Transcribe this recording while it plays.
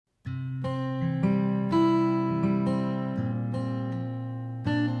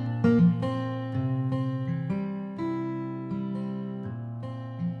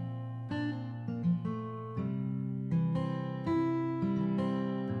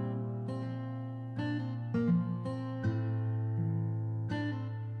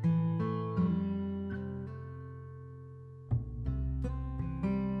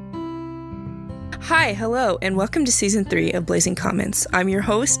Hi, hello, and welcome to Season 3 of Blazing Comments. I'm your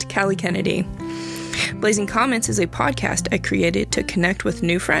host, Callie Kennedy. Blazing Comments is a podcast I created to connect with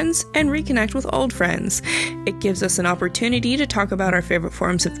new friends and reconnect with old friends. It gives us an opportunity to talk about our favorite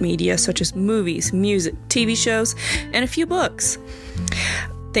forms of media, such as movies, music, TV shows, and a few books.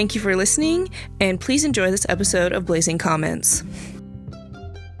 Thank you for listening, and please enjoy this episode of Blazing Comments.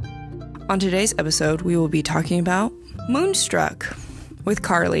 On today's episode, we will be talking about Moonstruck with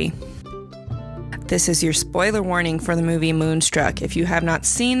Carly. This is your spoiler warning for the movie Moonstruck. If you have not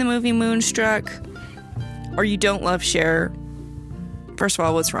seen the movie Moonstruck, or you don't love Cher, first of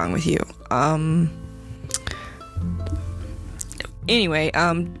all, what's wrong with you? Anyway,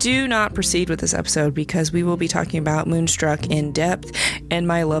 do not proceed with this episode because we will be talking about Moonstruck in depth and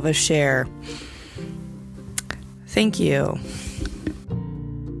my love of Cher. Thank you.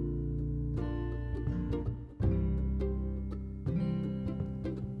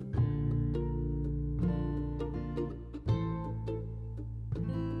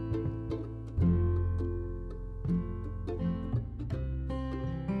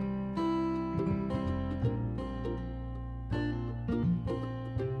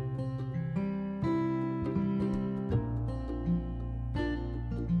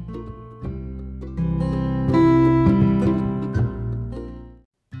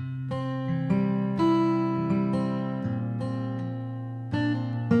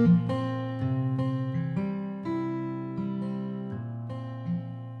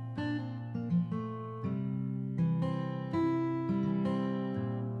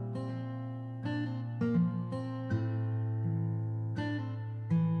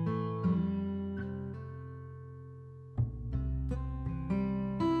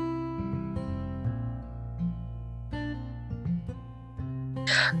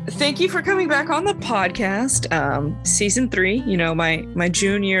 Thank you for coming back on the podcast. Season 3, you know, my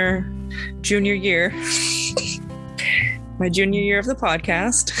junior year. My junior year of the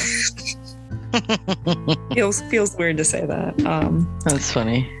podcast. feels weird to say that. That's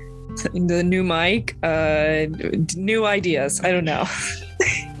funny. The new mic, new ideas. I don't know.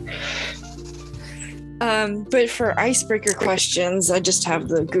 But for icebreaker questions, I just have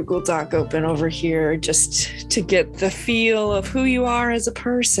the Google Doc open over here just to get the feel of who you are as a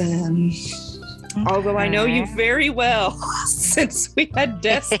person. Okay. Although I know you very well since we had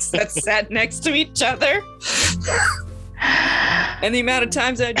desks that sat next to each other. And the amount of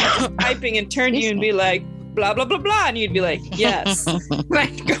times I'd be just typing and turn to you and be like, blah, blah, blah, blah. And you'd be like, yes. And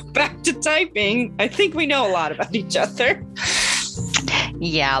I'd go back to typing. I think we know a lot about each other.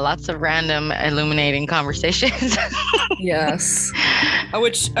 Yeah, lots of random illuminating conversations. Yes.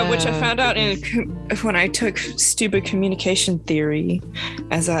 Which I found out when I took stupid communication theory,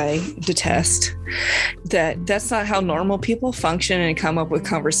 as I detest, that's not how normal people function and come up with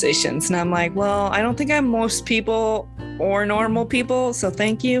conversations. And I'm like, well, I don't think I'm most people or normal people, so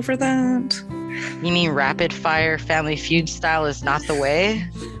thank you for that. You mean rapid fire Family Feud style is not the way?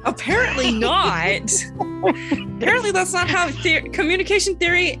 Apparently not. Apparently that's not how communication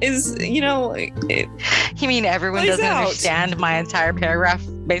theory is, you know. You mean everyone doesn't understand my entire paragraph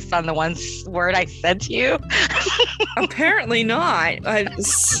based on the one word I said to you? Apparently not.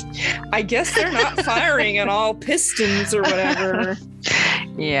 I guess they're not firing on all pistons or whatever.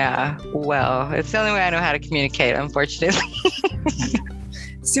 Yeah, well, it's the only way I know how to communicate, unfortunately.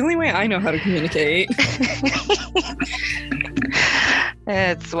 It's the only way I know how to communicate.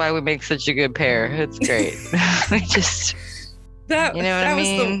 That's why we make such a good pair. It's great. We just, that, you know what I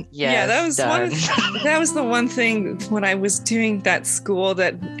mean? That was the one thing when I was doing that school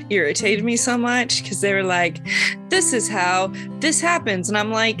that irritated me so much, because they were like, this is how this happens. And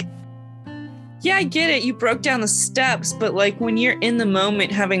I'm like, yeah, I get it. You broke down the steps, but like when you're in the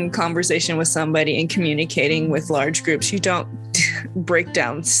moment having a conversation with somebody and communicating with large groups, you don't break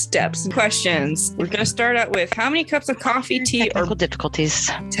down steps and questions. We're going to start out with how many cups of coffee, tea, technical difficulties.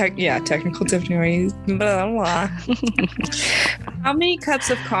 Technical difficulties. Blah, blah. How many cups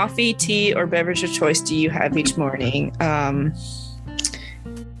of coffee, tea, or beverage of choice do you have each morning?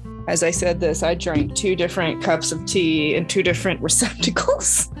 As I said this, I drank 2 different cups of tea in 2 different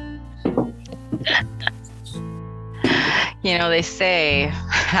receptacles. You know, they say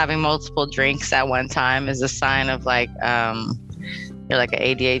having multiple drinks at one time is a sign of like you're like an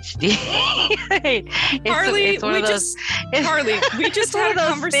ADHD. Carly, we just had one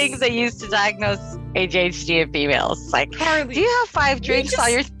of those things they used to diagnose ADHD in females. Like, Carly, do you have 5 drinks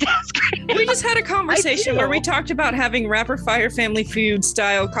on your desk? We just had a conversation where we talked about having rapid fire Family Feud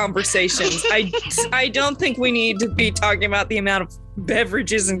style conversations. I don't think we need to be talking about the amount of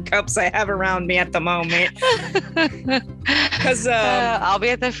beverages and cups I have around me at the moment. Because I'll be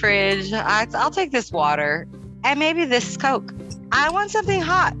at the fridge. I'll take this water and maybe this Coke. I want something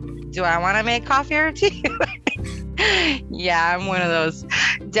hot. Do I want to make coffee or tea? Yeah, I'm one of those.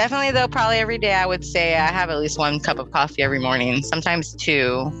 Definitely, though, probably every day I would say I have at least 1 cup of coffee every morning, sometimes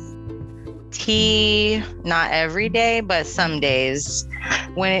 2. Tea, not every day, but some days.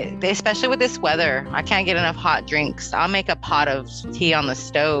 Especially with this weather, I can't get enough hot drinks. I'll make a pot of tea on the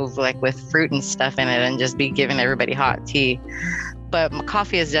stove, like with fruit and stuff in it, and just be giving everybody hot tea. But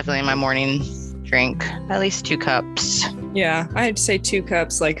coffee is definitely my morning drink, at least 2 cups. Yeah, I'd say 2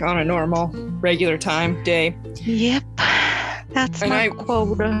 cups, like on a normal, regular time day. Yep, that's my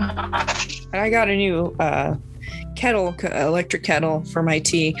quota. And I got a new electric kettle for my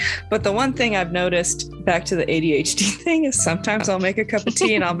tea. But the one thing I've noticed, back to the ADHD thing, is sometimes I'll make a cup of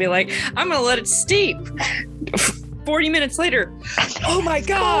tea and I'll be like, I'm gonna let it steep. 40 minutes later, oh my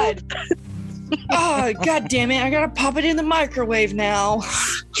God. Oh, God damn it. I gotta pop it in the microwave now.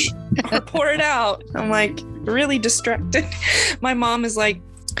 Or pour it out. I'm like really distracted. My mom is like,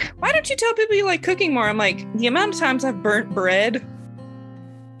 why don't you tell people you like cooking more? I'm like, the amount of times I've burnt bread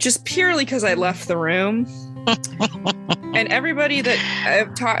just purely because I left the room. And everybody that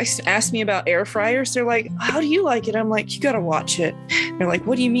I've asked me about air fryers, they're like, how do you like it? I'm like, you gotta watch it. They're like,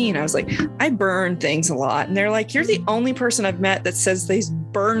 what do you mean? I was like, I burn things a lot. And they're like, you're the only person I've met that says they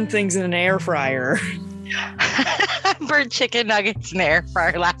burn things in an air fryer. I burned chicken nuggets in the air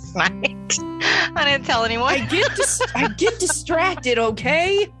fryer last night. I didn't tell anyone. I get distracted,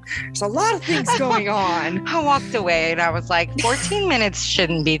 okay? There's a lot of things going on. I walked away and I was like, 14 minutes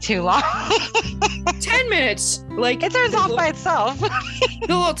shouldn't be too long. 10 minutes. Like, it turns off by itself. The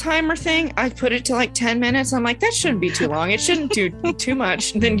little timer thing, I put it to like 10 minutes. I'm like, that shouldn't be too long. It shouldn't do too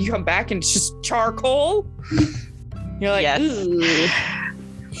much. And then you come back and it's just charcoal. You're like, yes. Ooh.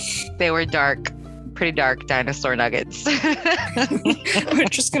 They were pretty dark dinosaur nuggets. We're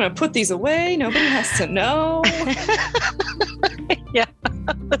just gonna put these away. Nobody has to know. Yeah,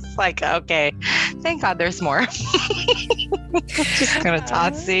 it's like, okay, thank God there's more. Just gonna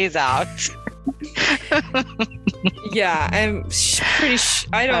toss these out. Yeah, I'm pretty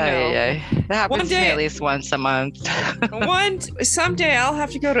I don't know. That happens to me at least once a month. Someday I'll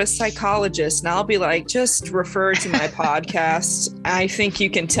have to go to a psychologist and I'll be like, just refer to my podcast. I think you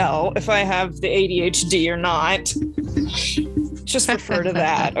can tell if I have the ADHD or not. Just refer to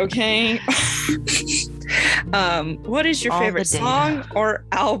that, okay? What is your favorite song or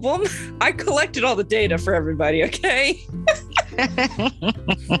album? I collected all the data for everybody, okay?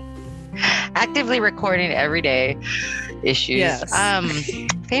 Actively recording every day issues. Yes.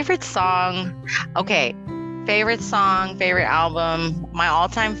 Favorite song. Okay. Favorite song, favorite album. My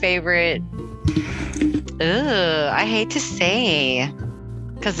all-time favorite. I hate to say,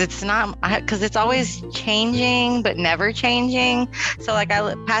 because it's always changing but never changing. So like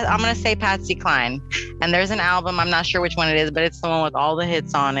I'm gonna say Patsy Cline, and there's an album, I'm not sure which one it is, but it's the one with all the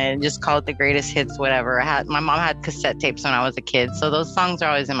hits on it. Just call it the greatest hits, whatever. My mom had cassette tapes when I was a kid, so those songs are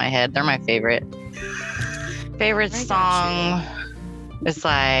always in my head. They're my favorite. Favorite song is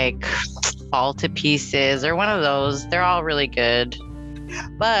like Fall to Pieces or one of those. They're all really good.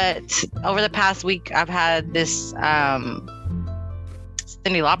 But over the past week, I've had this Cyndi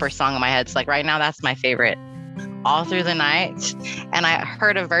Lauper song in my head. So like right now, that's my favorite. All Through the Night. And I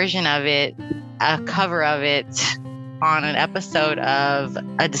heard a version of it, a cover of it, on an episode of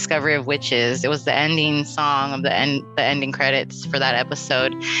A Discovery of Witches. It was the ending song of the ending credits for that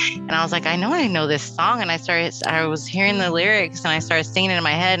episode. And I was like, I know this song. And I was hearing the lyrics and I started singing it in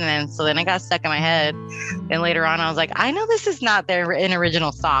my head. And then it got stuck in my head. And later on, I was like, I know this is not an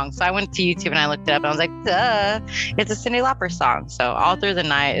original song. So I went to YouTube and I looked it up and I was like, duh, it's a Cyndi Lauper song. So All Through the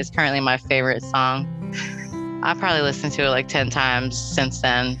Night is currently my favorite song. I probably listened to it like 10 times since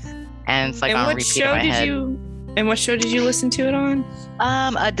then. And it's like on repeat in my head. And what show did you listen to it on?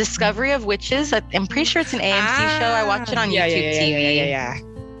 A Discovery of Witches. I'm pretty sure it's an AMC show. I watched it on YouTube TV. Yeah.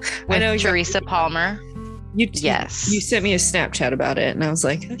 With Teresa Palmer. Yes. You sent me a Snapchat about it, and I was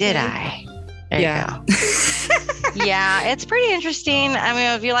like, okay. Did I? There you go. Yeah, it's pretty interesting. I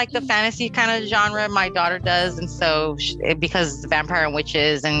mean, if you like the fantasy kind of genre, my daughter does, and so because vampire and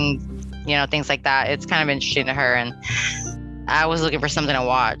witches and things like that, it's kind of interesting to her. And I was looking for something to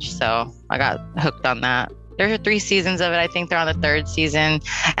watch, so I got hooked on that. There are 3 seasons of it. I think they're on the 3rd season.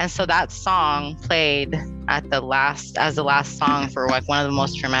 And so that song played as the last song for like one of the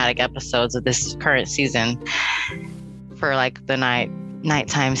most dramatic episodes of this current season for like the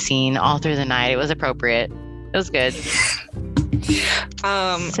nighttime scene all through the night. It was appropriate. It was good.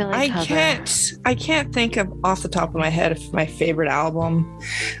 I can't think of off the top of my head of my favorite album.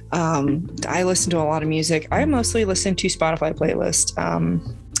 I listen to a lot of music. I mostly listen to Spotify playlist.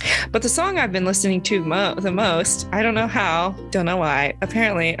 But the song I've been listening to the most, I don't know how, don't know why.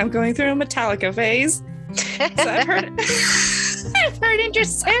 Apparently, I'm going through a Metallica phase. So I've heard Enter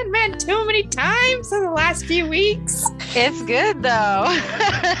Sandman too many times in the last few weeks. It's good though.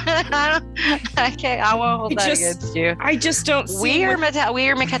 I won't hold that against you. I just don't see we are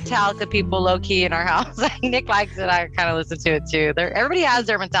Metallica people low key in our house. Like Nick likes it. I kind of listen to it too. Everybody has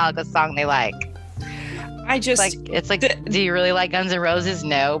their Metallica song they like. Do you really like Guns N' Roses?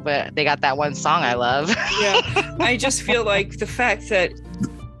 No, but they got that one song I love. Yeah, I just feel like the fact that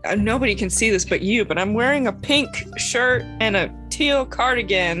nobody can see this but you, but I'm wearing a pink shirt and a teal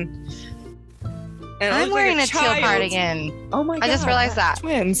cardigan. And I'm wearing a teal cardigan. Oh my God. I just realized that.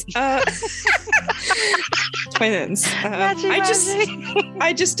 Twins. Twins.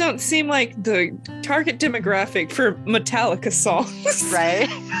 I just don't seem like the target demographic for Metallica songs. Right?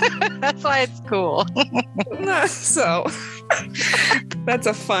 That's why it's cool. So that's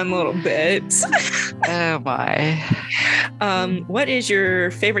a fun little bit. Oh my. What is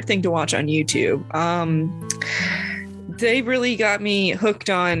your favorite thing to watch on YouTube? They really got me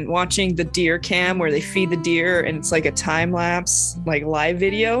hooked on watching the deer cam where they feed the deer and it's like a time lapse, like live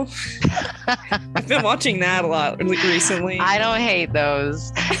video. I've been watching that a lot recently. I don't hate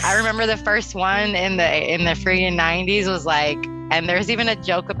those. I remember the first one in the freaking 90s was like, and there's even a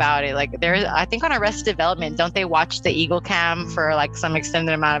joke about it. Like I think on Arrested Development, don't they watch the Eagle Cam for like some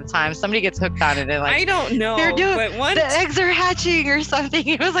extended amount of time? Somebody gets hooked on it and like, I don't know. The eggs are hatching or something.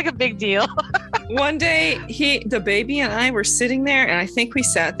 It was like a big deal. One day the baby and I were sitting there and I think we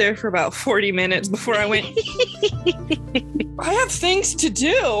sat there for about 40 minutes before I went, I have things to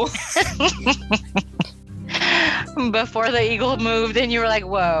do. Before the eagle moved and you were like,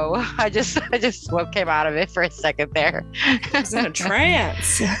 whoa, I just what came out of it for a second there. I was in a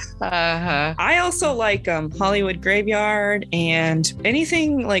trance. Uh-huh. I also like Hollywood Graveyard and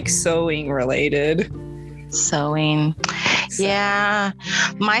anything like sewing related. Sewing. Yeah.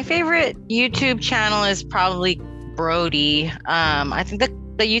 My favorite YouTube channel is probably Brody. I think the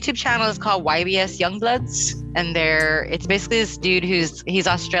YouTube channel is called YBS Youngbloods, and it's basically this dude he's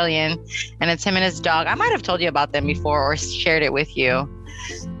Australian, and it's him and his dog. I might have told you about them before or shared it with you,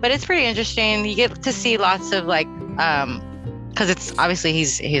 but it's pretty interesting. You get to see lots of like because it's obviously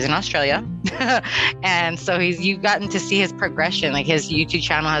he's in Australia and so you've gotten to see his progression. Like his YouTube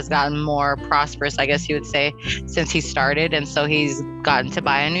channel has gotten more prosperous, I guess you would say, since he started, and so he's gotten to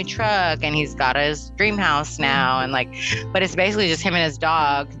buy a new truck and he's got his dream house now, and like, but it's basically just him and his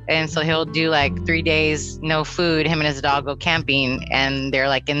dog, and so he'll do like 3 days no food, him and his dog go camping, and they're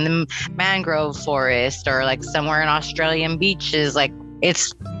like in the mangrove forest or like somewhere in Australian beaches. Like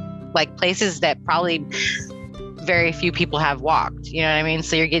it's like places that probably very few people have walked, you know what I mean?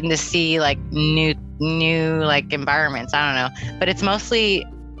 So you're getting to see like new like environments. I don't know, but it's mostly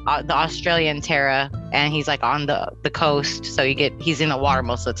the Australian Terra, and he's like on the coast, so he's in the water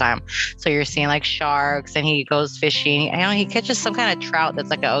most of the time, so you're seeing like sharks, and he goes fishing. I know he catches some kind of trout that's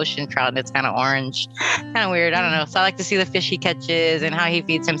like an ocean trout and it's kind of orange, kind of weird. I don't know. So I like to see the fish he catches and how he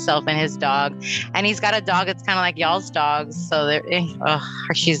feeds himself and his dog, and he's got a dog that's kind of like y'all's dogs, so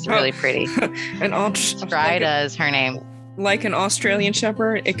she's really pretty. And Strida is her name. Like an Australian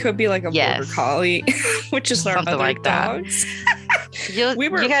Shepherd, it could be like a Border Collie, which is our something other like dogs. You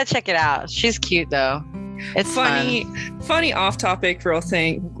gotta check it out. She's cute though. It's funny off-topic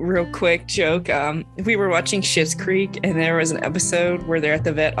real quick joke. We were watching Schitt's Creek, and there was an episode where they're at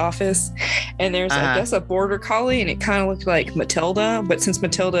the vet office, and there's I guess a Border Collie, and it kind of looked like Matilda, but since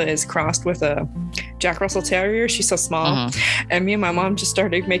Matilda is crossed with a Jack Russell Terrier, she's so small. And me and my mom just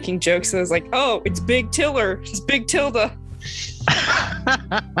started making jokes, and I was like, "Oh, it's Big Tiller. It's Big Tilda."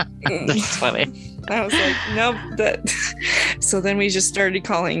 That's funny. I was like, nope. So then we just started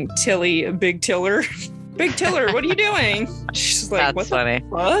calling Tilly Big Tiller. Big Tiller, what are you doing? She's like, what the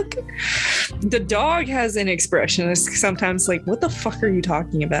fuck? The dog has an expression that's sometimes like, what the fuck are you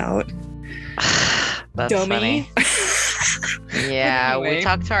talking about? That's dummy. Funny. Yeah, anyway. We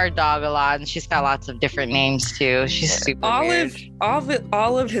talk to our dog a lot, and she's got lots of different names too. She's super weird.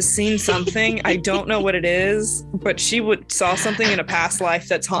 Olive has seen something. I don't know what it is, but she saw something in a past life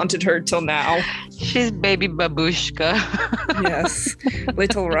that's haunted her till now. She's baby babushka. Yes,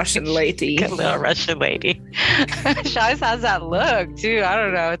 little Russian lady. Little Russian lady. She always has that look too. I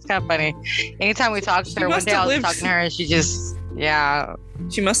don't know. It's kind of funny. Anytime we talk to her, one day I was talking to her, and she just Yeah.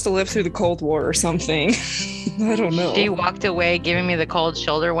 She must have lived through the Cold War or something. I don't know. She walked away giving me the cold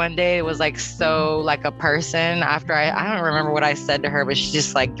shoulder one day. It was like so like a person after I don't remember what I said to her, but she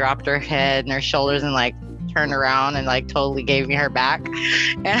just like dropped her head and her shoulders and like turned around and like totally gave me her back.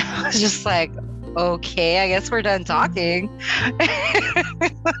 And I was just like, okay, I guess we're done talking.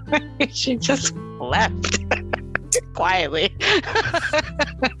 She just left quietly.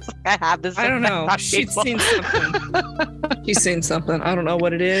 I have this. I don't know. She's seen something. She's seen something. I don't know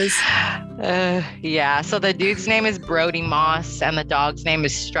what it is. Yeah. So the dude's name is Brody Moss, and the dog's name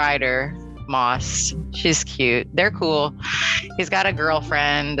is Strider Moss. She's cute. They're cool. He's got a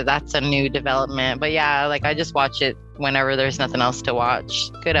girlfriend. That's a new development. But yeah, like I just watch it whenever there's nothing else to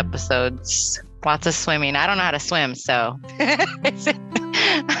watch. Good episodes. Lots of swimming. I don't know how to swim, so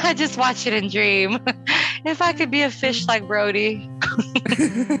I just watch it and dream. If I could be a fish like Brody.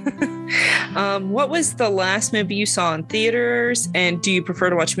 What was the last movie you saw in theaters? And do you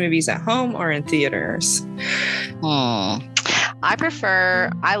prefer to watch movies at home or in theaters? I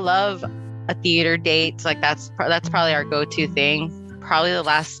love a theater date. Like that's probably our go-to thing. Probably the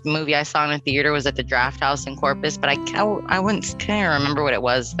last movie I saw in a theater was at the Draft House in Corpus, but I can't remember what it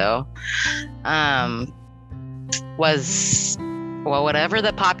was though. Whatever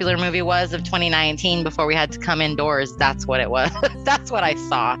the popular movie was of 2019 before we had to come indoors, that's what it was. That's what I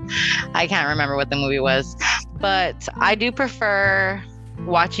saw. I can't remember what the movie was, but I do prefer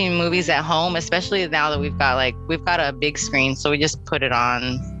watching movies at home, especially now that we've got a big screen, so we just put it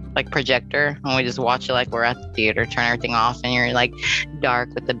on like projector and we just watch it like we're at the theater, turn everything off and you're like dark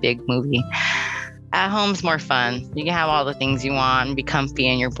with the big movie. At home's more fun. You can have all the things you want and be comfy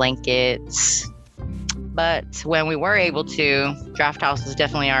in your blankets. But when we were able to, Draft House was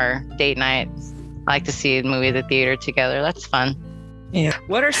definitely our date night. I like to see a movie at the theater together. That's fun. Yeah.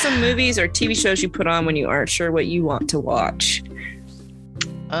 What are some movies or TV shows you put on when you aren't sure what you want to watch?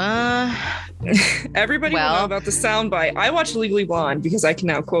 Everybody will know about the soundbite. I watch Legally Blonde because I can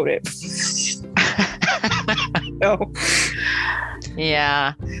now quote it. Oh.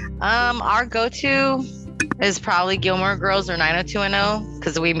 Yeah. Our go-to is probably Gilmore Girls or 90210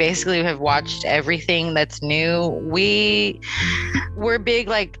 because we basically have watched everything that's new. We're big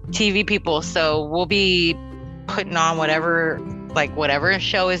like TV people, so we'll be putting on whatever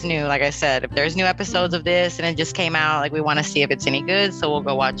show is new. Like I said, if there's new episodes of this and it just came out, like we want to see if it's any good, so we'll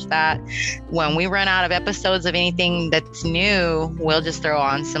go watch that. When we run out of episodes of anything that's new, we'll just throw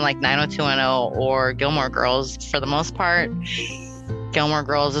on some like 90210 or Gilmore Girls. For the most part, Gilmore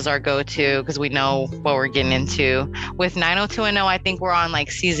Girls is our go-to because we know what we're getting into. With 90210, I think we're on like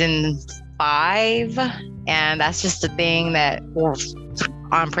season 5, and that's just a thing that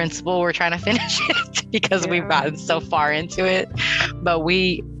on principle we're trying to finish it because we've gotten so far into it. But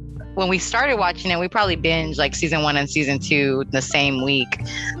when we started watching it, we probably binged like season 1 and season 2 the same week,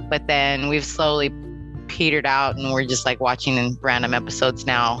 but then we've slowly petered out and we're just like watching random episodes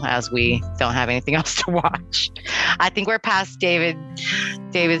now as we don't have anything else to watch. I think we're past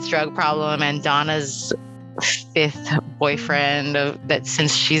David's drug problem and Donna's 5th boyfriend that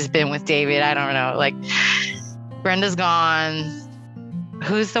since she's been with David. I don't know, like Brenda's gone.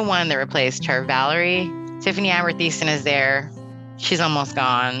 Who's the one that replaced her? Valerie? Tiffany Amber Thiessen is there. She's almost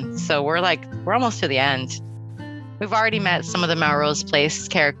gone. So we're almost to the end. We've already met some of the Melrose Place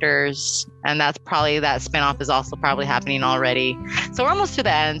characters, and that's probably that spinoff is also probably happening already. So we're almost to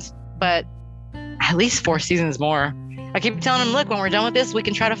the end, but at least 4 seasons more. I keep telling him, look, when we're done with this, we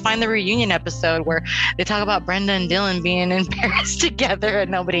can try to find the reunion episode where they talk about Brenda and Dylan being in Paris together and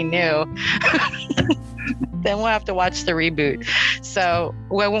nobody knew. Then we'll have to watch the reboot. So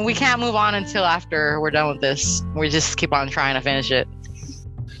when we can't move on until after we're done with this, we just keep on trying to finish it.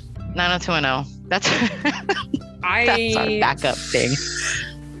 90210. That's our backup thing.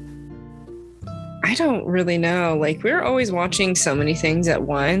 I don't really know. Like, we're always watching so many things at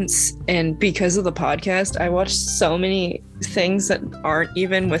once. And because of the podcast, I watch so many things that aren't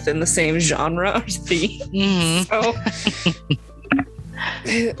even within the same genre or theme. Mm-hmm. So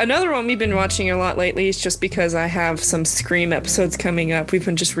another one we've been watching a lot lately is just because I have some Scream episodes coming up. We've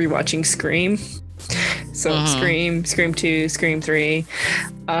been just rewatching Scream. So Scream 2, Scream 3.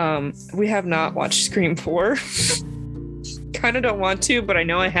 We have not watched Scream 4. Kind of don't want to, but I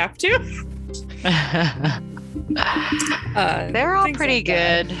know I have to. They're all pretty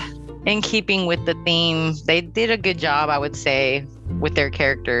good in keeping with the theme. They did a good job, I would say, with their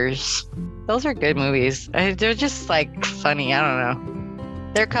characters. Those are good movies. They're just like funny. I don't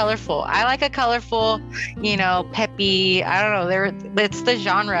know. They're colorful. I like a colorful, peppy. I don't know. It's the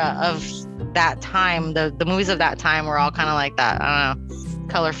genre of that time. The movies of that time were all kind of like that. I don't know.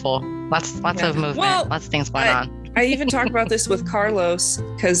 Colorful. Lots of movement. Lots of things going on. I even talk about this with Carlos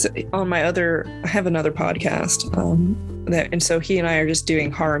because on I have another podcast, and so he and I are just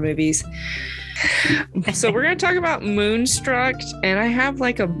doing horror movies. So we're going to talk about Moonstruck, and I have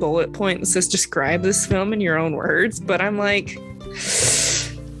like a bullet point that says describe this film in your own words, but I'm like,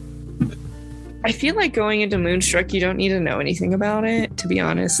 I feel like going into Moonstruck, you don't need to know anything about it, to be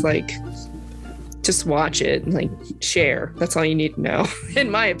honest. Like, just watch it and like share. That's all you need to know, in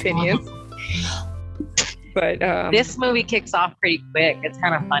my opinion. But this movie kicks off pretty quick. It's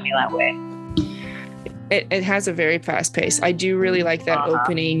kind of funny that way. It has a very fast pace. I do really like that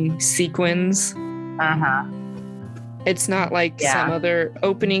opening sequence. It's not like some other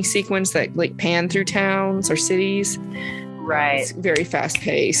opening sequence that like pan through towns or cities. Right. It's very fast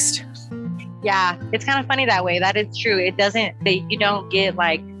paced. Yeah, it's kind of funny that way. That is true. It doesn't. You don't get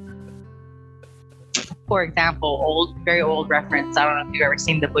like, for example, very old reference. I don't know if you've ever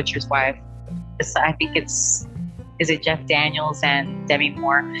seen The Butcher's Wife. I think is it Jeff Daniels and Demi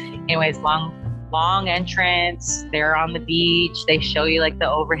Moore? Anyways, long entrance. They're on the beach. They show you like the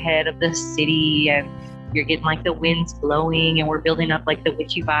overhead of the city, and you're getting like the winds blowing, and we're building up like the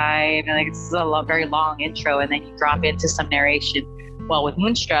witchy vibe. And like it's a very long intro, and then you drop into some narration. Well, with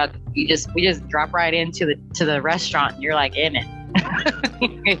Moonstruck, we just drop right into the restaurant, and you're like in it.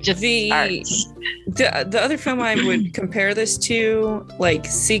 It just starts. The other film I would compare this to, like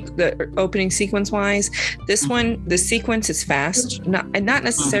the opening sequence wise, this one, the sequence is fast, not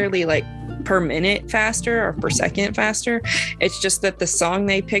necessarily like per minute faster or per second faster. It's just that the song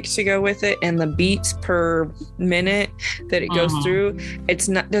they picked to go with it and the beats per minute that it goes through,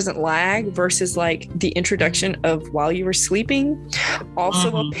 doesn't lag, versus like the introduction of While You Were Sleeping,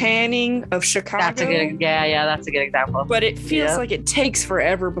 also a panning of Chicago. That's a good that's a good example. But it feels like it takes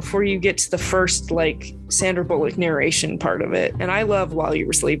forever before you get to the first like Sandra Bullock narration part of it. And I love While You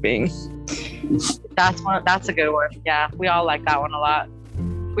Were Sleeping. That's a good one. Yeah, we all like that one a lot.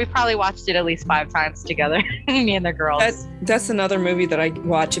 We probably watched it at least 5 times together, me and the girls. That's another movie that I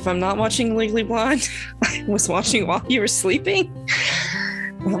watch. If I'm not watching Legally Blonde, I was watching While You Were Sleeping.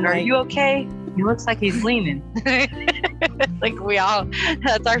 Are you okay? He looks like he's leaning. Like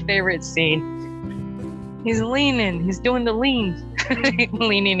that's our favorite scene. He's leaning. He's doing the lean.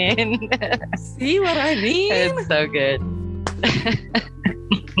 Leaning in. See what I mean? It's so good.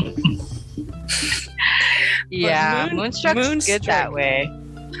 Yeah, Moonstruck's good that way.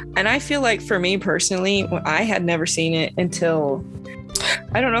 And I feel like for me personally, I had never seen it until,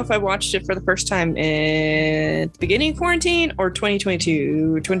 I don't know if I watched it for the first time at the beginning of quarantine or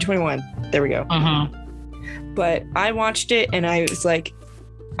 2021. There we go. But I watched it and I was like,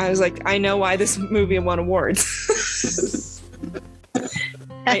 I know why this movie won awards.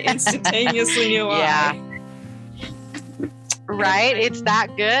 I instantaneously knew why. Yeah. Right? It's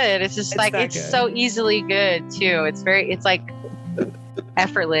that good. It's just like, it's so easily good too. It's like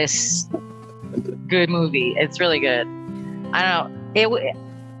effortless good movie. It's really good. I don't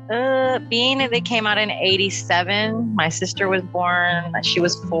know. Being that they came out in 87, my sister was born. She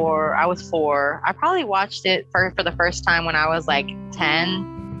was 4. I was 4. I probably watched it for the first time when I was like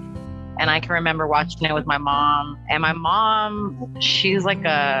 10. And I can remember watching it with my mom. And my mom, she's like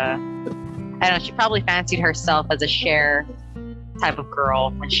I don't know, she probably fancied herself as a Cher type of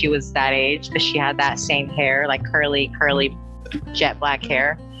girl when she was that age, because she had that same hair, like curly jet black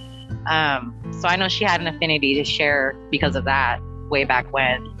hair. So I know she had an affinity to Cher because of that way back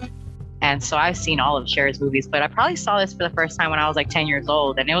when. And so I've seen all of Cher's movies, but I probably saw this for the first time when I was like 10 years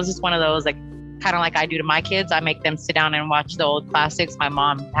old. And it was just one of those, like, kind of like I do to my kids. I make them sit down and watch the old classics. My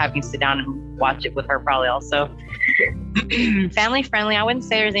mom had me sit down and watch it with her probably also. Family friendly. I wouldn't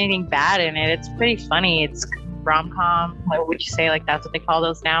say there's anything bad in it. It's pretty funny. It's rom-com. What would you say? Like, that's what they call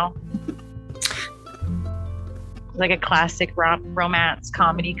those now? Like a classic romance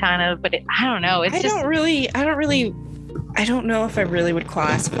comedy kind of, but I don't know. I don't know if I really would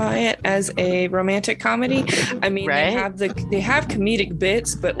classify it as a romantic comedy. I mean, right? they have comedic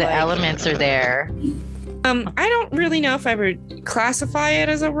bits, but the elements are there. I don't really know if I would classify it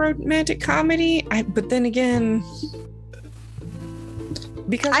as a romantic comedy. But then again,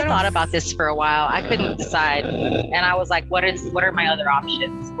 because I thought about this for a while, I couldn't decide, and I was like, "What are my other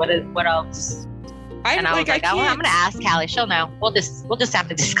options? What else?" And I was like, I'm going to ask Callie. She'll know. We'll just have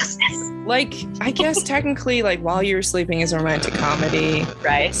to discuss this. Like, I guess technically, like, While You Were Sleeping is a romantic comedy.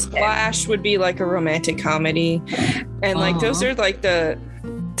 Right. Splash would be like a romantic comedy. And like, those are like the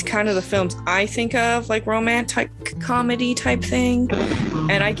kind of the films I think of, like romantic comedy type thing.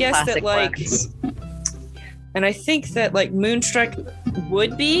 And I guess classic that like, And I think that like Moonstruck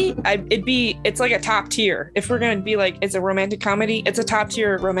would be, it's like a top tier. If we're going to be like, it's a romantic comedy, it's a top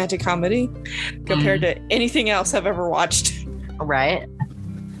tier romantic comedy compared to anything else I've ever watched. Right.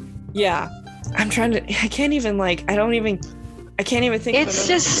 Yeah. I can't even think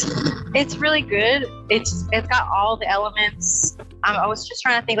it's really good. It's got all the elements. I was just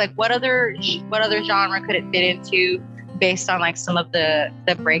trying to think like what other genre could it fit into based on like some of the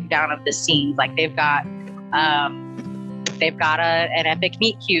breakdown of the scenes. Like they've got an epic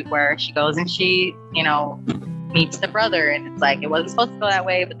meet cute where she goes and she, you know, meets the brother, and it's like it wasn't supposed to go that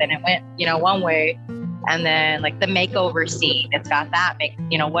way, but then it went, you know, one way. And then like the makeover scene, it's got that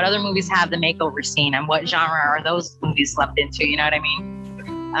what other movies have the makeover scene, and what genre are those movies slept into? You know what I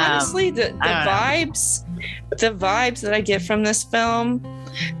mean? Honestly, the vibes that I get from this film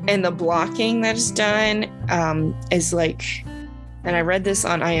and the blocking that is done is like, and I read this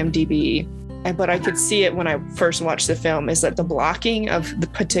on IMDb, but I could see it when I first watched the film, is that the blocking of the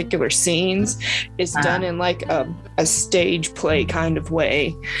particular scenes is done in like a stage play kind of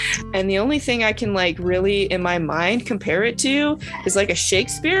way. And the only thing I can like really in my mind compare it to is like a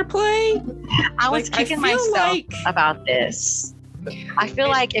Shakespeare play. I was kicking myself about this. I feel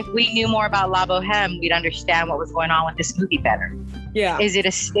like if we knew more about La Boheme, we'd understand what was going on with this movie better. Yeah. Is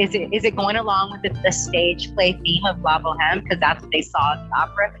it going along with the stage play theme of La Boheme because that's what they saw in the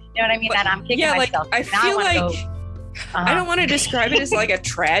opera? You know what I mean? And I'm kicking myself. I feel like I don't want to describe it as like a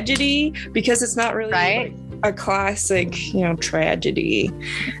tragedy because it's not really like a classic, you know, tragedy.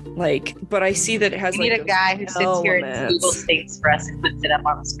 Like, but I see that it has. We need a guy who sits here and Googles things for us and puts it up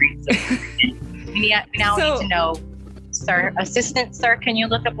on the screen. So we need to know. Sir, assistant, sir, can you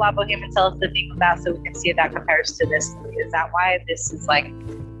look up La Boheme and tell us the theme of that so we can see if that compares to this movie? Is that why this is like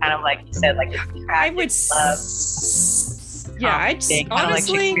kind of like you said, like I would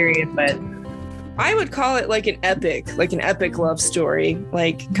honestly, but I would call it like an epic love story,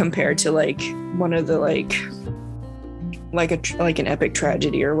 like compared to like one of the like an epic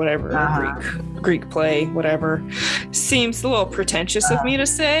tragedy or whatever, Greek play, whatever. Seems a little pretentious of me to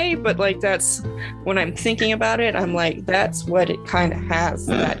say, but like that's when I'm thinking about it, I'm like, that's what it kind of has,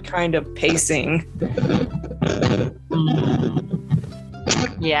 that kind of pacing.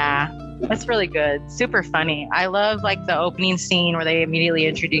 Yeah, that's really good. Super funny. I love like the opening scene where they immediately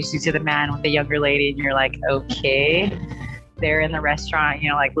introduce you to the man with the younger lady, and you're like, okay, they're in the restaurant, you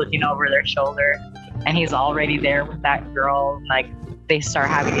know, like looking over their shoulder, and he's already there with that girl. Like they start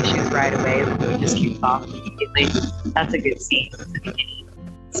having issues right away. The movie just keeps off immediately. That's a good scene.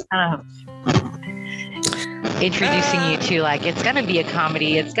 It's kind of introducing you to like, it's gonna be a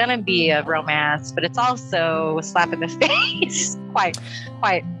comedy, it's gonna be a romance, but it's also a slap in the face quite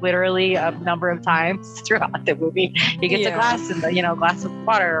literally a number of times throughout the movie. He gets a glass and glass of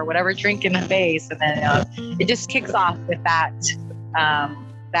water or whatever drink in the face, and then it just kicks off with that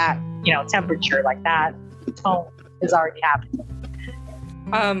temperature, like that tone is already happening.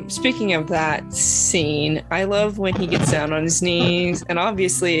 Speaking of that scene, I love when he gets down on his knees, and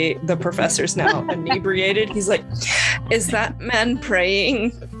obviously the professor's now inebriated. He's like, is that man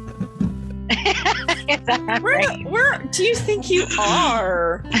praying? Where do you think you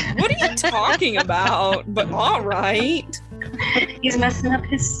are? What are you talking about? But all right. He's messing up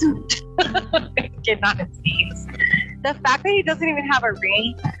his suit. Getting on his knees. The fact that he doesn't even have a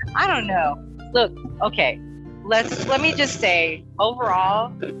ring, I don't know. Look, okay. Let me just say,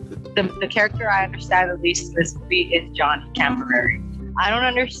 overall, the character I understand at least in this movie is Johnny Camberry. I don't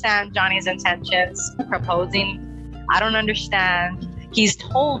understand Johnny's intentions proposing. I don't understand. He's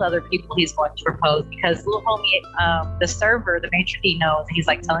told other people he's going to propose because little homie, the server, the maitre d' knows. He's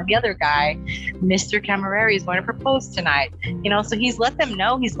like telling the other guy, Mr. Camberry is going to propose tonight. So he's let them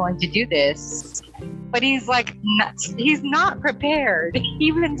know he's going to do this. But he's like, he's not prepared.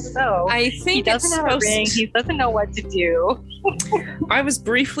 Even so, I think he doesn't have a ring. He doesn't know what to do. I was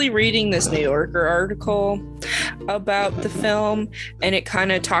briefly reading this New Yorker article about the film, and it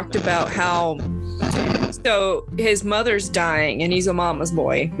kind of talked about how, so his mother's dying, and he's a mama's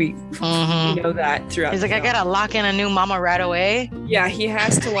boy. We know that throughout. He's like, I gotta lock in a new mama right away. Yeah, he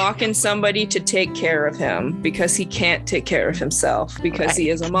has to lock in somebody to take care of him because he can't take care of himself because he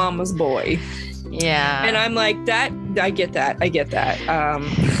is a mama's boy. Yeah. And I'm like, that, I get that.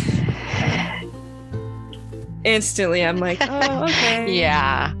 Instantly, I'm like, oh, okay.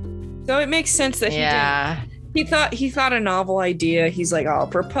 Yeah. So it makes sense that he thought a novel idea. He's like, I'll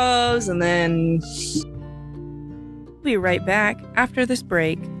propose, and then we'll be right back after this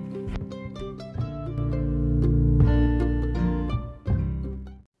break.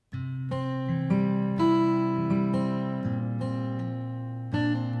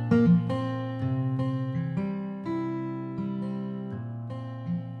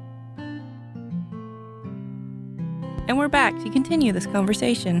 And we're back to continue this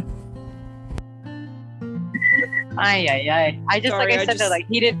conversation. I just like I said that like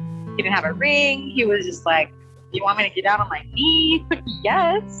he didn't have a ring. He was just like, you want me to get down on my knee?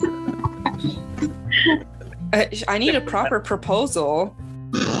 Yes. I need a proper proposal.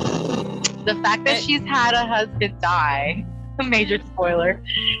 The fact that she's had a husband die, a major spoiler,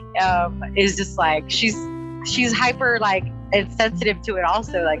 is just like she's hyper like and sensitive to it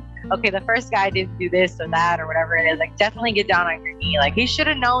also. Like, okay, the first guy didn't do this or that or whatever it is. Like, definitely get down on your knee. Like, he should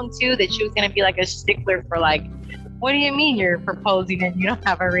have known too that she was gonna be like a stickler for like, what do you mean you're proposing and you don't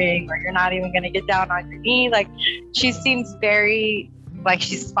have a ring, or you're not even gonna get down on your knee? Like, she seems very like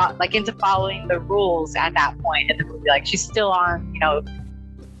she's like into following the rules at that point in the movie. Like, she's still on, you know,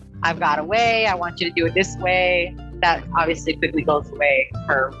 I've got a way. I want you to do it this way. That obviously quickly goes away.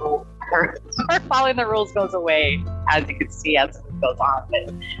 Her following the rules goes away, as you can see as it goes on.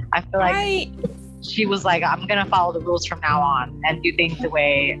 But I feel like she was like, I'm gonna follow the rules from now on and do things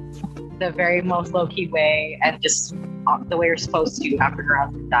the very most low-key way, and just the way you're supposed to after her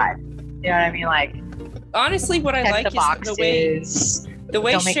husband died. You know what I mean? Like, honestly, what I like is the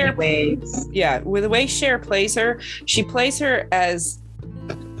way Cher, with the way Cher plays her. She plays her as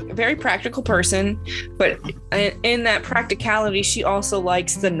a very practical person, but in that practicality, she also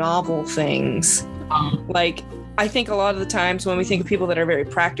likes the novel things. Like, I think a lot of the times when we think of people that are very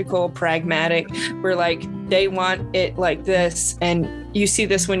practical, pragmatic, we're like, they want it like this. And you see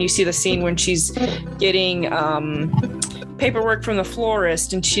this when you see the scene when she's getting paperwork from the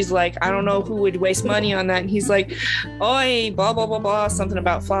florist, and she's like, I don't know who would waste money on that. And he's like, oi, blah, blah, blah, blah, something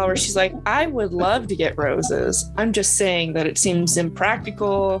about flowers. She's like, I would love to get roses. I'm just saying that it seems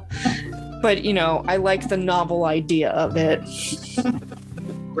impractical, but, you know, I like the novel idea of it.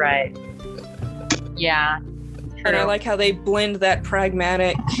 Right. Yeah. And I like how they blend that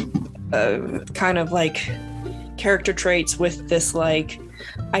pragmatic kind of like character traits with this, like,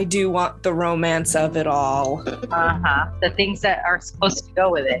 I do want the romance of it all. The things that are supposed to go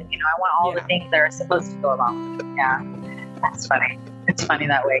with it. You know, I want all the things that are supposed to go along with it. Yeah. That's funny. It's funny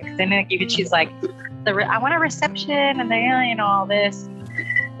that way. Because then even she's like, I want a reception, and then, you know, all this.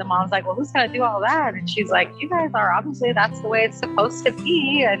 The mom's like, well, who's going to do all that? And she's like, you guys are, obviously that's the way it's supposed to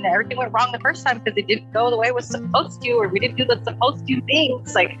be. And everything went wrong the first time because it didn't go the way it was supposed to, or we didn't do the supposed to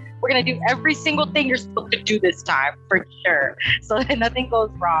things. Like, we're going to do every single thing you're supposed to do this time for sure. So that nothing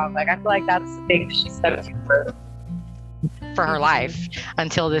goes wrong. Like, I feel like that's the thing she stuck to for her life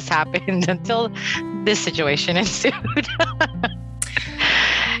until this happened, until this situation ensued.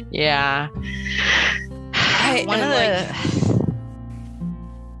 Yeah.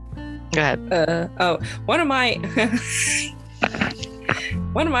 Go ahead. One of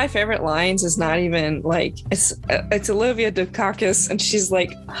my favorite lines is not even like, it's Olivia Dukakis, and she's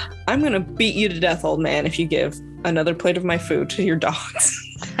like, I'm gonna beat you to death, old man, if you give another plate of my food to your dogs.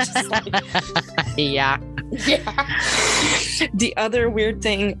 Like, yeah. The other weird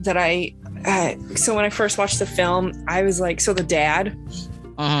thing that so when I first watched the film, I was like, so the dad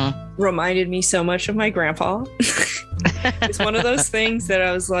reminded me so much of my grandpa. It's one of those things that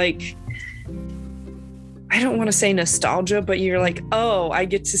I was like, I don't want to say nostalgia, but you're like, oh, I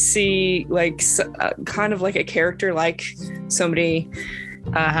get to see like kind of like a character like somebody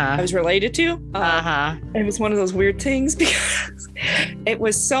I was related to. It was one of those weird things because it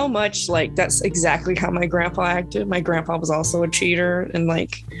was so much like, that's exactly how my grandpa acted. My grandpa was also a cheater, and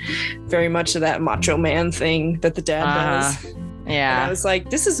like very much of that macho man thing that the dad does. Yeah. And I was like,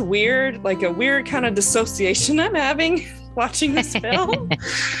 this is weird, like a weird kind of dissociation I'm having watching this film.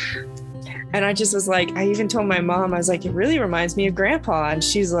 And I just was like, I even told my mom, I was like, it really reminds me of grandpa. And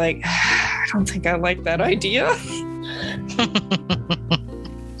she's like, I don't think I like that idea.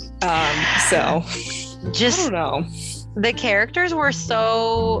 So just, I don't know. The characters were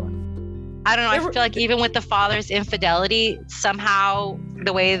so, I don't know. I feel like even with the father's infidelity, somehow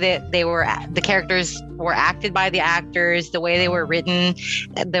the way that the characters were acted by the actors, the way they were written,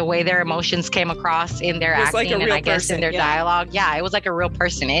 the way their emotions came across in their acting, like, and I guess in their dialogue. Yeah, it was like a real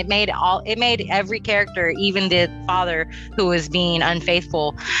person. It made every character, even the father who was being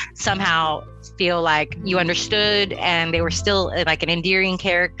unfaithful, somehow feel like you understood, and they were still like an endearing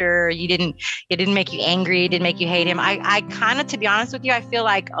character. It didn't make you angry, it didn't make you hate him. I kind of, to be honest with you, I feel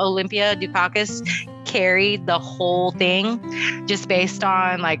like Olympia Dukakis carried the whole thing just based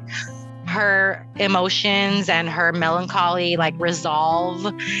on like her emotions and her melancholy like resolve.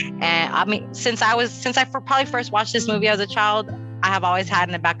 And I mean, since I probably first watched this movie as a child, I have always had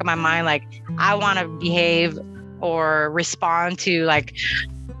in the back of my mind, like, I want to behave or respond to like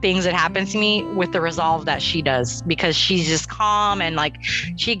things that happen to me with the resolve that she does, because she's just calm and like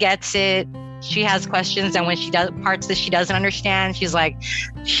she gets it. she has questions, and when she does parts that she doesn't understand, she's like,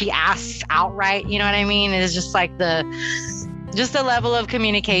 she asks outright, you know what I mean? It's just like the level of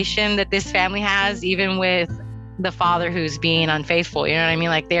communication that this family has, even with the father who's being unfaithful, you know what I mean?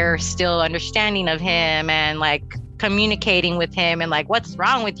 Like, they're still understanding of him and like communicating with him and like, what's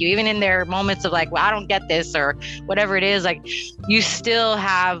wrong with you? Even in their moments of like, well, I don't get this or whatever it is, like, you still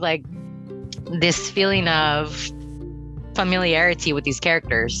have like this feeling of familiarity with these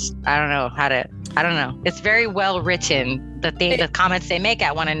characters. I don't know. It's very well written. The comments they make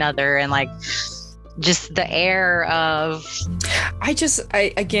at one another, and like just the air of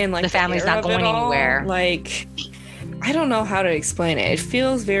again, like, the family's not going anywhere. Like, I don't know how to explain it. It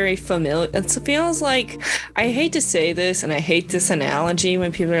feels very familiar. It feels like, I hate to say this, and I hate this analogy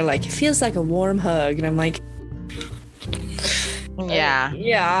when people are like, it feels like a warm hug, and I'm like, yeah,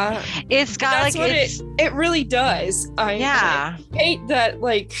 it's got that's like, what it really does. I hate that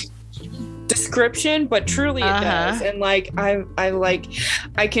like description, but truly it does. And like,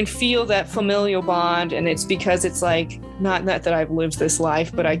 I can feel that familial bond, and it's because it's like, not that I've lived this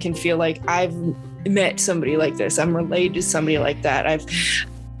life, but I can feel like I've met somebody like this. I'm related to somebody like that. I've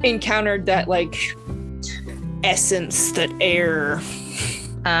encountered that like essence, that air.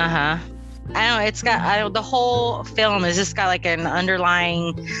 I don't know, the whole film has just got like an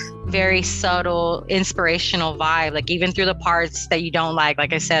underlying, very subtle, inspirational vibe. Like, even through the parts that you don't like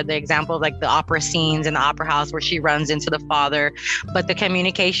I said, the example of like the opera scenes in the opera house where she runs into the father, but the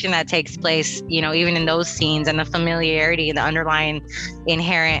communication that takes place, you know, even in those scenes, and the familiarity and the underlying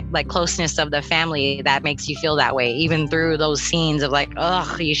inherent like closeness of the family that makes you feel that way, even through those scenes of like,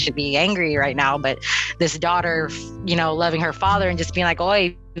 oh, you should be angry right now, but this daughter, you know, loving her father and just being like,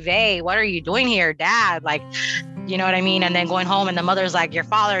 oi, Vay, what are you doing here, Dad? Like, you know what I mean? And then going home, and the mother's like, your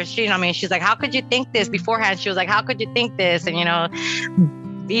father is cheating on me. She's like, how could you think this? Beforehand, she was like, how could you think this? And, you know,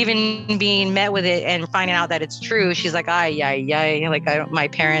 even being met with it and finding out that it's true, she's like, ay, like, my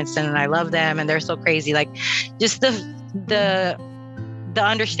parents, and I love them, and they're so crazy. Like, just the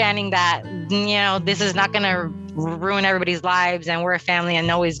understanding that, you know, this is not going to ruin everybody's lives, and we're a family, and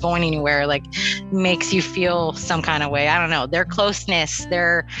nobody's going anywhere, like, makes you feel some kind of way. I don't know. Their closeness,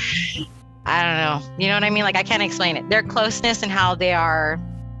 I don't know. You know what I mean? Like, I can't explain it. Their closeness and how they are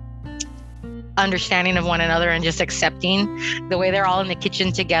understanding of one another and just accepting the way they're all in the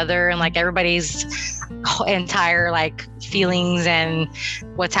kitchen together, and like everybody's entire like feelings and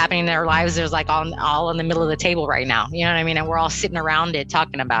what's happening in their lives, there's like all in the middle of the table right now. You know what I mean? And we're all sitting around it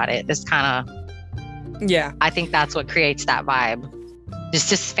talking about it. It's kind of, I think that's what creates that vibe. Just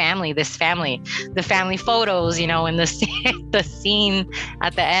this family, the family photos, you know, and the scene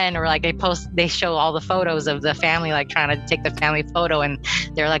at the end, or like they show all the photos of the family, like trying to take the family photo, and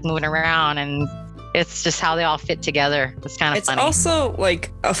they're like moving around, and it's just how they all fit together. It's kind of funny. It's also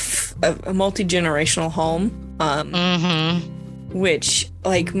like a multi-generational home, which,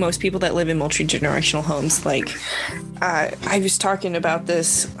 like, most people that live in multi-generational homes, like, I was talking about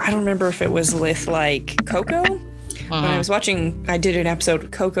this, I don't remember if it was with like Coco. When I was watching, I did an episode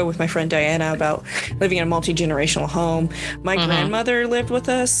of Coco with my friend Diana about living in a multi-generational home. My grandmother lived with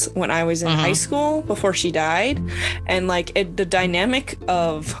us when I was in high school before she died. And like the dynamic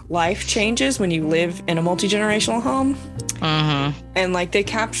of life changes when you live in a multi-generational home. And like they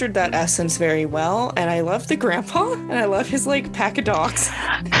captured that essence very well. And I love the grandpa, and I love his like pack of dogs.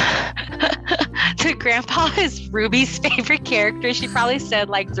 The grandpa is Ruby's favorite character. She probably said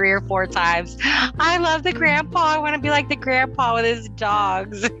like 3 or 4 times, I love the grandpa. I want to be like the grandpa with his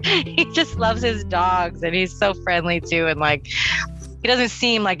dogs. He just loves his dogs, and he's so friendly too. And like, he doesn't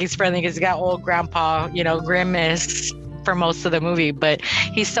seem like he's friendly because he's got old grandpa, you know, grimace for most of the movie, but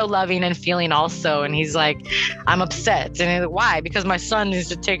he's so loving and feeling also. And he's like, I'm upset. And he's like, why? Because my son needs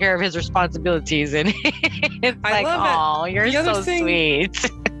to take care of his responsibilities. And it's like, oh, you're so sweet.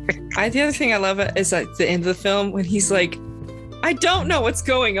 The other thing I love is at the end of the film when he's like, I don't know what's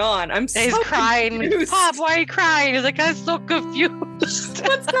going on. He's crying. Confused. Pop, why are you crying? He's like, I'm so confused.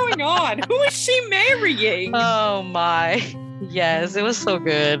 What's going on? Who is she marrying? Oh my. Yes, it was so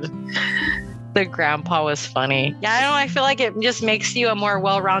good. The grandpa was funny. Yeah, I feel like it just makes you a more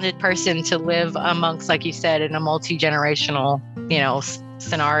well-rounded person to live amongst, like you said, in a multi-generational, you know,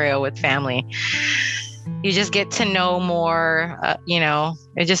 scenario with family. You just get to know more, you know,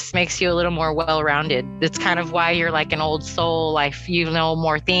 it just makes you a little more well-rounded. It's kind of why you're like an old soul. Like, you know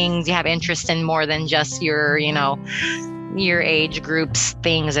more things, you have interest in more than just your, you know, your age group's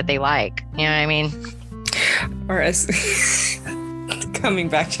things that they like. You know what I mean? Or as coming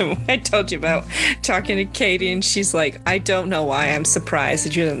back to what I told you about talking to Katie, and she's like, I don't know why I'm surprised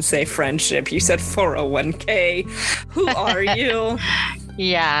that you didn't say friendship. You said 401k. Who are you?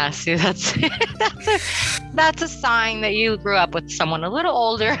 Yeah, see, that's a sign that you grew up with someone a little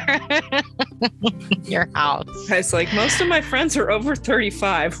older in your house. It's like, most of my friends are over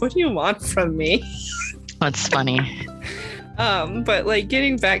 35. What do you want from me? That's funny. But like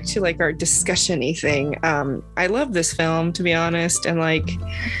getting back to like our discussion-y thing, I love this film, to be honest, and like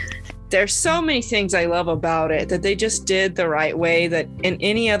there's so many things I love about it that they just did the right way, that in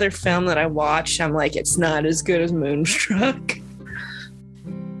any other film that I watch, I'm like, it's not as good as Moonstruck.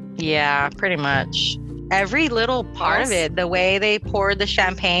 Yeah, pretty much. Every little part of it, the way they poured the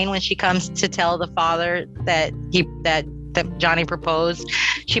champagne when she comes to tell the father that Johnny proposed,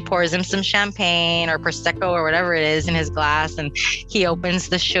 she pours him some champagne or prosecco or whatever it is in his glass, and he opens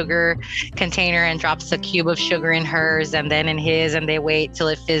the sugar container and drops a cube of sugar in hers and then in his, and they wait till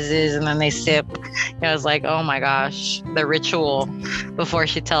it fizzes and then they sip. I was like, oh my gosh, the ritual before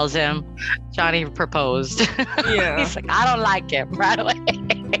she tells him Johnny proposed. Yeah. He's like, I don't like him right away.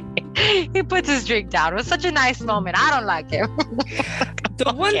 He puts his drink down. It was such a nice moment. I don't like him.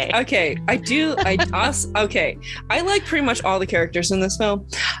 I like pretty much all the characters in this film.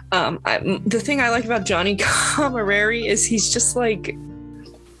 The thing I like about Johnny Camerari is he's just like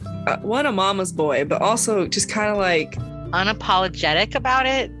a mama's boy, but also just kind of like unapologetic about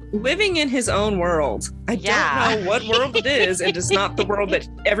it, living in his own world. I don't know what world it is, and it's not the world that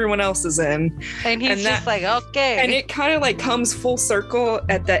everyone else is in. And he's just like, okay. And it kind of like comes full circle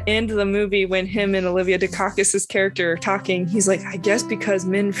at the end of the movie when him and Olivia Dukakis's character are talking. He's like, I guess because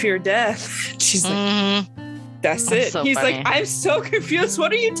men fear death. She's like, that's it. So he's funny. Like, I'm so confused.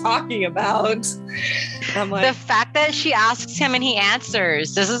 What are you talking about? I'm like, the fact that she asks him and he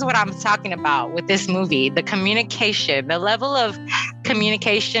answers. This is what I'm talking about with this movie. The communication, the level of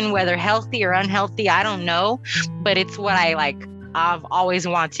communication, whether healthy or unhealthy, I don't know, but it's what I've always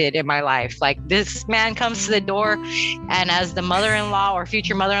wanted in my life. Like, this man comes to the door, and as the mother-in-law or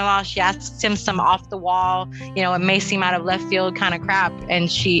future mother-in-law, she asks him some off the wall, it may seem out of left field kind of crap, and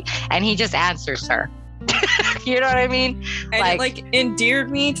he just answers her. You know what I mean? And it endeared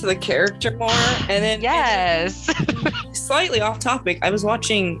me to the character more. And then yes. Slightly off topic, I was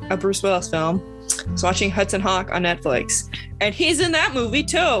watching a Bruce Willis film. I was watching Hudson Hawk on Netflix, and he's in that movie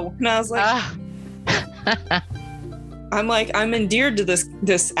too. And I was like, I'm endeared to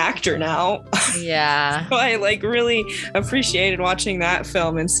this actor now. Yeah. So I really appreciated watching that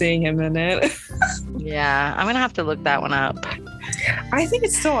film and seeing him in it. Yeah, I'm gonna have to look that one up. I think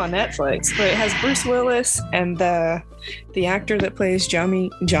it's still on Netflix, but it has Bruce Willis and the actor that plays Johnny.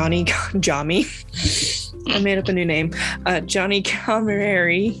 I made up a new name. Johnny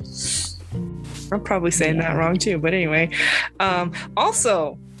Camerari. I'm probably saying that wrong too, but anyway.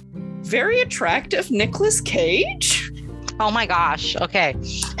 Also, very attractive Nicolas Cage. Oh my gosh. Okay.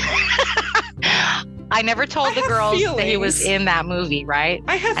 I never told the girls that he was in that movie, right?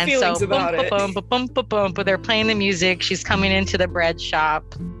 I have feelings about it. But they're playing the music. She's coming into the bread shop.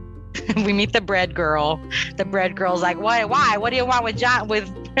 We meet the bread girl. The bread girl's like, why? What do you want with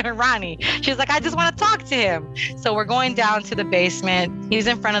Ronnie? She's like, I just want to talk to him. So we're going down to the basement. He's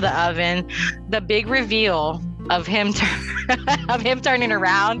in front of the oven. The big reveal of him turning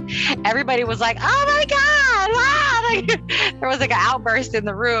around. Everybody was like, oh my God. Wow. There was an outburst in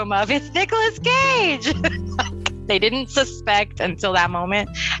the room of, it's Nicolas Cage. They didn't suspect until that moment.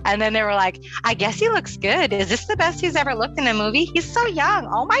 And then they were like, I guess he looks good. Is this the best he's ever looked in a movie? He's so young.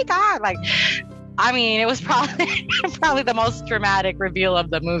 Oh my God. It was probably the most dramatic reveal of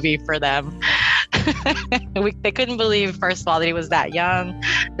the movie for them. They couldn't believe, first of all, that he was that young,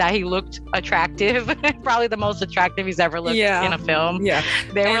 that he looked attractive. Probably the most attractive he's ever looked in a film. Yeah.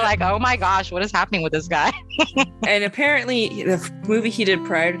 They were like, oh my gosh, what is happening with this guy? And apparently the movie he did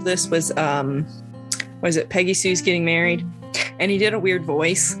prior to this was it Peggy Sue's Getting Married? And he did a weird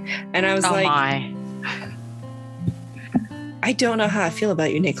voice. And I was I don't know how I feel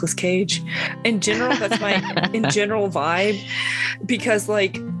about you, Nicolas Cage. In general, that's my general vibe. Because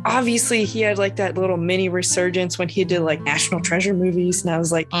obviously he had that little mini resurgence when he did National Treasure movies. And I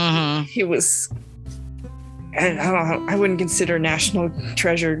was like, he was, I don't know, I wouldn't consider National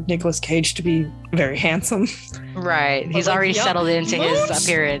Treasure Nicolas Cage to be very handsome. Right. He's already settled into his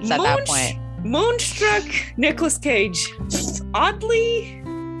appearance at that point. Moonstruck Nicolas Cage, oddly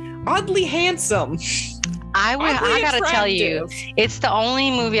handsome. I gotta tell you, it's the only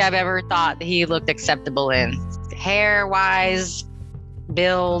movie I've ever thought that he looked acceptable in. Hair wise,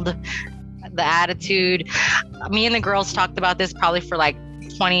 build, the attitude. Me and the girls talked about this probably for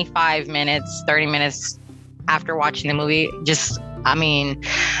 25 minutes, 30 minutes after watching the movie. Just I mean,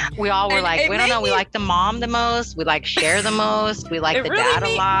 we all were like, we don't know, we like the mom the most, we like Cher the most, we like the dad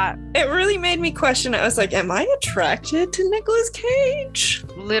a lot. It really made me question. I was like, am I attracted to Nicolas Cage?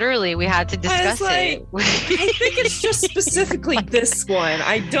 Literally, we had to discuss it. I think it's just specifically this one.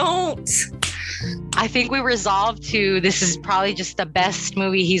 I think we resolved to this is probably just the best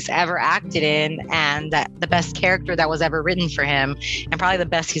movie he's ever acted in, and that the best character that was ever written for him, and probably the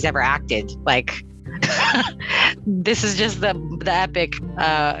best he's ever acted. Like, this is just the epic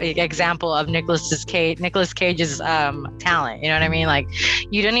example of Nicolas Cage's talent. You know what I mean? Like,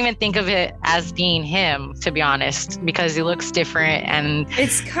 you don't even think of it as being him, to be honest, because he looks different, and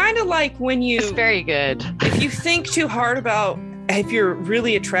it's kind of like when you. It's very good. If you think too hard about if you're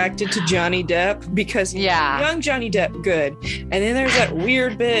really attracted to Johnny Depp, because young Johnny Depp, good, and then there's that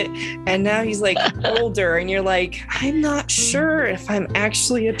weird bit, and now he's like older, and you're like, I'm not sure if I'm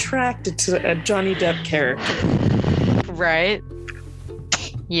actually attracted to a Johnny Depp character. Right?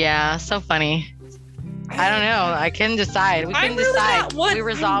 Yeah, so funny. I don't know. I couldn't decide. We couldn't decide. We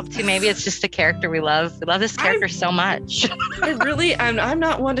resolved to maybe it's just a character we love. We love this character so much. I'm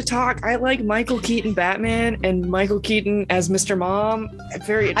not one to talk. I like Michael Keaton Batman and Michael Keaton as Mr. Mom.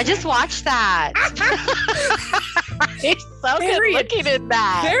 I just watched that. He's so good looking in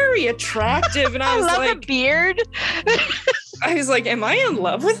that. Very attractive. And I was love like, a beard. I was like, am I in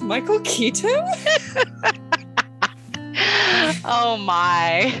love with Michael Keaton? Oh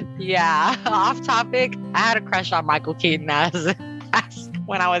my. Yeah. Off topic. I had a crush on Michael Keaton as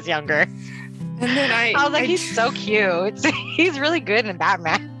when I was younger. And then I was like, he's so cute. He's really good in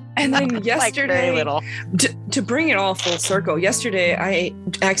Batman. And then yesterday, like very little. To bring it all full circle, yesterday I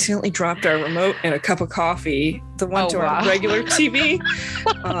accidentally dropped our remote in a cup of coffee, the one to our regular TV.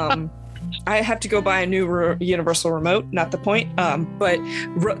 I have to go buy a new universal remote, not the point. But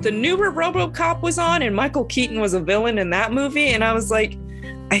the newer RoboCop was on, and Michael Keaton was a villain in that movie. And I was like,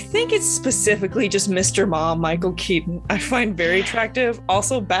 I think it's specifically just Mr. Mom, Michael Keaton. I find very attractive.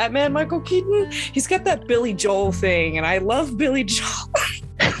 Also, Batman, Michael Keaton. He's got that Billy Joel thing, and I love Billy Joel.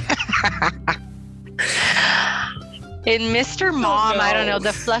 In Mr. Mom, I don't know,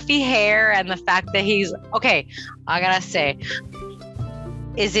 the fluffy hair and the fact that he's okay. I gotta say,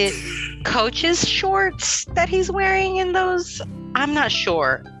 is it Coach's shorts that he's wearing in those? I'm not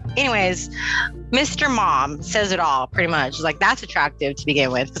sure. Anyways, Mr. Mom says it all pretty much. Like, that's attractive to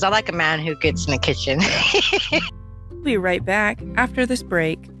begin with, because I like a man who gets in the kitchen. We'll be right back after this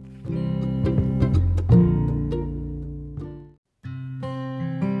break.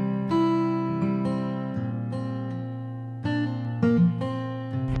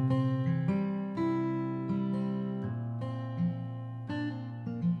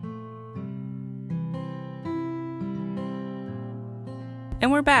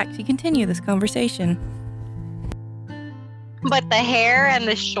 And we're back to continue this conversation. But the hair and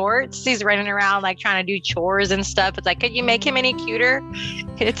the shorts, he's running around like trying to do chores and stuff. It's like, could you make him any cuter?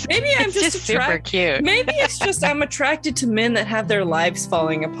 I'm just super cute. Maybe it's just I'm attracted to men that have their lives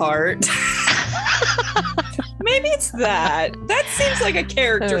falling apart. Maybe it's that. That seems like a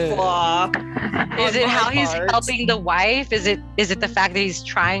character flaw. Is it how he's helping the wife? Is it the fact that he's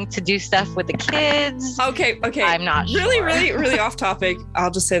trying to do stuff with the kids? Okay. I'm not sure. Really off topic.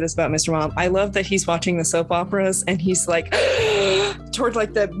 I'll just say this about Mr. Mom. I love that he's watching the soap operas and he's like, toward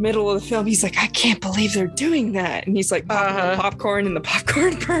like the middle of the film, he's like, I can't believe they're doing that. And he's like popping the popcorn and the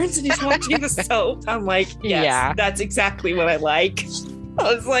popcorn burns and he's watching the soap. I'm like, yes, that's exactly what I like.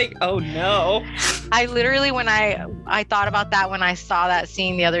 I was like, oh no. I literally, when I thought about that when I saw that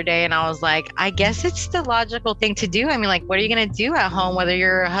scene the other day, and I was like, I guess it's the logical thing to do. I mean, like, what are you going to do at home, whether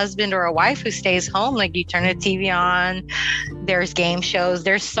you're a husband or a wife who stays home? Like, you turn the TV on, there's game shows,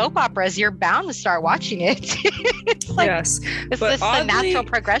 there's soap operas, you're bound to start watching it. It's like, yes. It's just the natural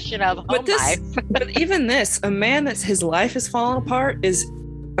progression of home life. But even this, a man that's his life has fallen apart is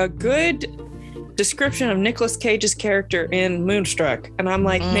a good description of Nicolas Cage's character in Moonstruck, and I'm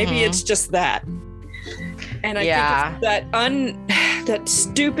like, maybe it's just that. And I think it's that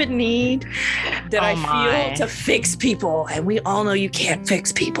stupid need that I feel to fix people, and we all know you can't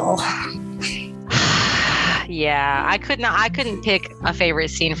fix people. Yeah, I couldn't pick a favorite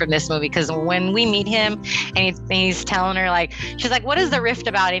scene from this movie, because when we meet him and he's telling her, like, she's like, what is the rift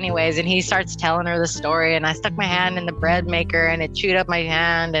about anyways? And he starts telling her the story, and I stuck my hand in the bread maker and it chewed up my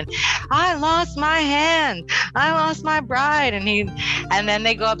hand, and I lost my hand, I lost my bride. And then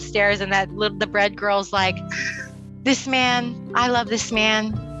they go upstairs, and the bread girl's like, this man, I love this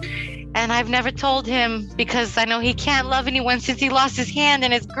man. And I've never told him because I know he can't love anyone since he lost his hand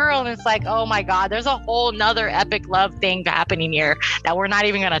and his girl. And it's like, oh my God, there's a whole nother epic love thing happening here that we're not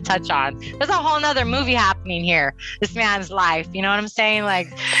even going to touch on. There's a whole nother movie happening here. This man's life. You know what I'm saying? Like,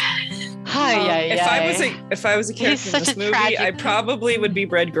 if I was a character in this movie, I probably would be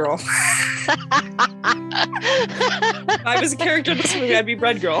Bread Girl. If I was a character in this movie, I'd be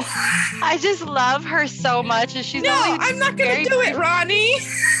Bread Girl. I just love her so much, and she's I'm not gonna do it, Ronnie.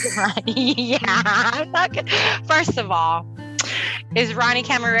 Yeah, I'm not gonna. First of all, is Ronnie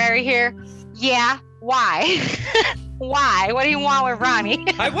Camerari here? Yeah. Why? Why? What do you want with Ronnie?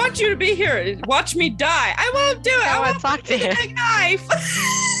 I want you to be here. Watch me die. I won't do it. I want to talk to him. Big knife.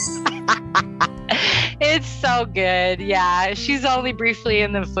 It's so good. Yeah, she's only briefly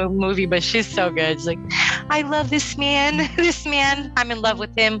in the movie, but she's so good. She's like, I love this man. This man, I'm in love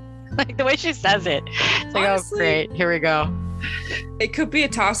with him. Like the way she says it. It's like, honestly, oh, great. Here we go. It could be a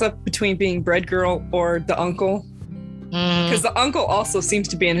toss-up between being Bread Girl or the uncle. Because the uncle also seems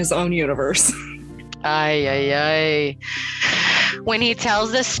to be in his own universe. When he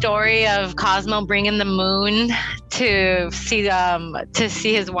tells the story of Cosmo bringing the moon to see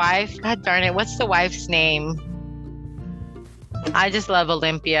his wife, God darn it, what's the wife's name? I just love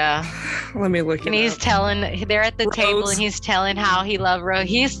Olympia. Let me look. And he's telling, they're at the table and he's telling how he loved Rose.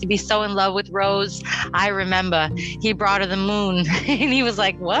 He used to be so in love with Rose. I remember he brought her the moon and he was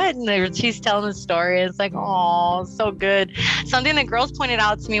like, what? And she's telling the story. It's like, oh, so good. Something that girls pointed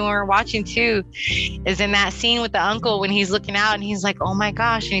out to me when we were watching too is in that scene with the uncle when he's looking out and he's like, oh my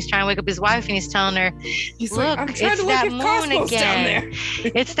gosh. And he's trying to wake up his wife and he's telling her, look, it's that moon again.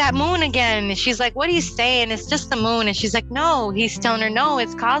 It's that moon again. And she's like, what are you saying? It's just the moon. And she's like, no. He's telling her, no,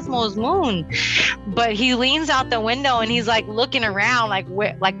 it's Cosmo's moon. But he leans out the window and he's like looking around like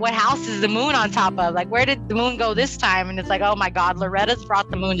what house is the moon on top of? Like, where did the moon go this time? And it's like, oh my God, Loretta's brought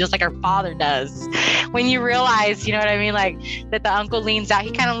the moon just like her father does. When you realize, you know what I mean? Like that the uncle leans out,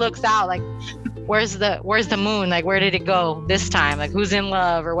 he kind of looks out like, where's the moon? Like, where did it go this time? Like, who's in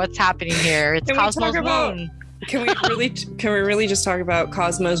love or what's happening here? It's Cosmo's moon. Can we really just talk about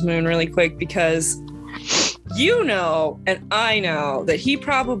Cosmo's moon really quick? Because you know, and I know that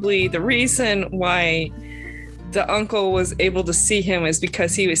the reason why the uncle was able to see him is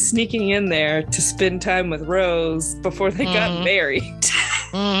because he was sneaking in there to spend time with Rose before they got married.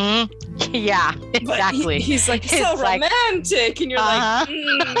 Yeah, exactly. He's like, so romantic. And you're like,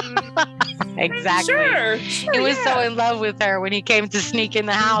 exactly. Sure, he was so in love with her when he came to sneak in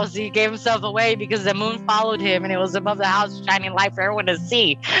the house. He gave himself away because the moon followed him and it was above the house shining light for everyone to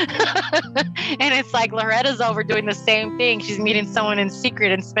see. And it's like Loretta's over doing the same thing. She's meeting someone in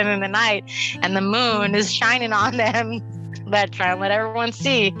secret and spending the night and the moon is shining on them. Trying to let everyone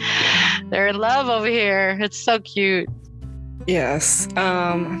see. They're in love over here. It's so cute. Yes.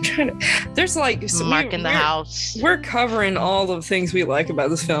 I'm trying to. There's like Mark in the house. We're covering all of the things we like about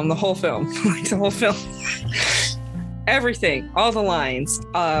this film. The whole film, like the whole film. Everything, all the lines.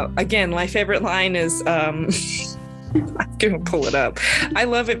 Again, my favorite line is. I'm gonna pull it up. I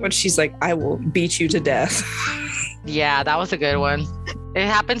love it when she's like, "I will beat you to death." Yeah, that was a good one. It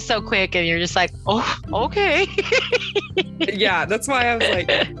happened so quick, and you're just like, "Oh, okay." Yeah, that's why I was like.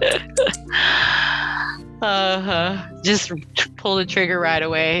 Just pull the trigger right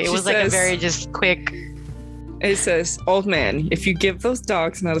away. It was like a very just quick. It says, old man, if you give those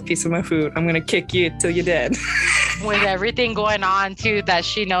dogs another piece of my food, I'm gonna kick you till you're dead. With everything going on too, that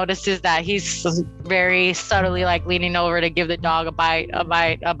she notices that he's very subtly like leaning over to give the dog a bite.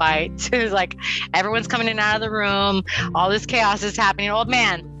 It's like everyone's coming in and out of the room. All this chaos is happening. Old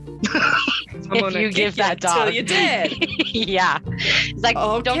man, if you give that dog till you're dead. Yeah, it's like,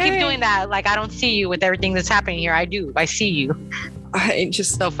 okay. Don't keep doing that. Like, I don't see you with everything that's happening here. I do. I see you. I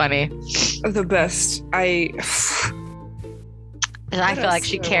just so funny. The best. I feel like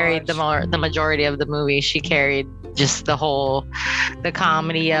she carried the majority of the movie. She carried just the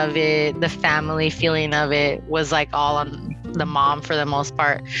comedy of it, the family feeling of it was like all on the mom for the most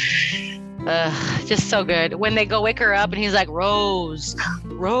part. Just so good. When they go wake her up and he's like, Rose,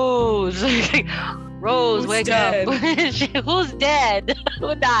 Rose, wake up. Who's dead?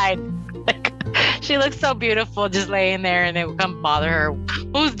 Who died? Like, she looks so beautiful just laying there, and they would come bother her.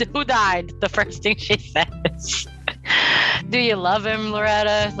 Who died? The first thing she says. Do you love him,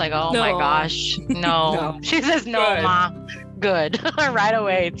 Loretta? It's like, oh my gosh, no. No. She says, no, good. Ma. Good. Right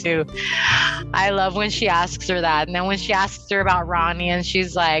away too. I love when she asks her that, and then when she asks her about Ronnie, and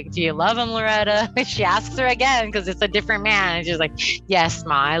she's like, do you love him, Loretta? She asks her again because it's a different man, and she's like, yes,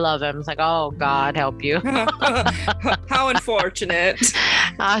 Ma, I love him. It's like, oh God, help you. How unfortunate.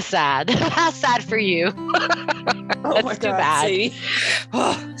 How sad. How sad for you. Oh That's my too God, bad. Sadie.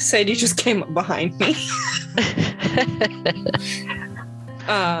 Oh, Sadie just came up behind me.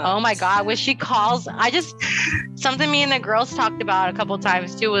 Oh my God, when she calls, something me and the girls talked about a couple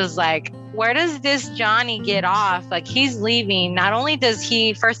times too was like, where does this Johnny get off? Like, he's leaving. Not only does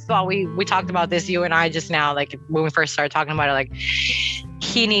he, first of all, we talked about this, you and I, just now, like when we first started talking about it, like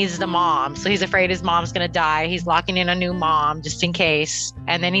he needs the mom. So he's afraid his mom's going to die. He's locking in a new mom just in case.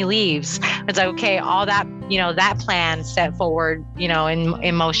 And then he leaves. It's like, okay, all that, that plan set forward,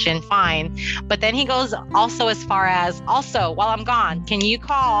 in motion, fine. But then he goes also as far as, also, while I'm gone, can you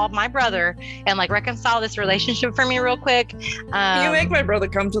call my brother and like reconcile this relationship for me real quick? Can you make my brother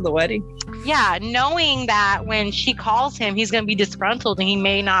come to the wedding? Yeah, knowing that when she calls him, he's going to be disgruntled and he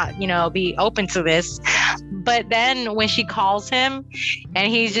may not, be open to this. But then when she calls him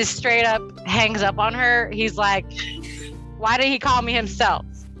and he just straight up hangs up on her, he's like, why did he call me himself?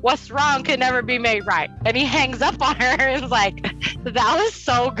 What's wrong can never be made right. And he hangs up on her and is like, that was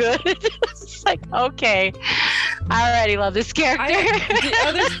so good. It's like, okay, I already love this character. The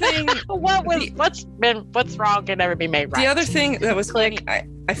other thing, what's wrong can never be made right. The other thing that was funny,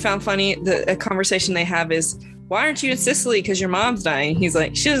 I found funny, a conversation they have is, why aren't you in Sicily? Because your mom's dying. He's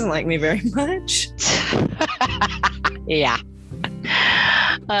like, she doesn't like me very much. Yeah.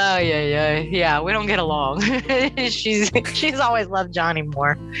 Oh yeah. We don't get along. she's always loved Johnny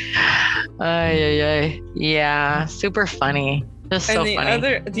more. Yeah. Super funny. Just so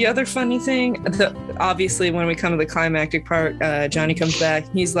funny. The other funny thing, obviously when we come to the climactic part, Johnny comes back.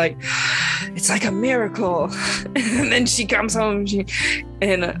 He's like, it's like a miracle. And then she comes home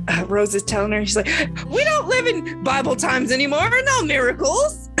and Rose is telling her, she's like, we don't live in Bible times anymore. No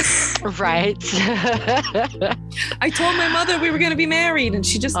miracles. Right. I told my mother we were going to be married and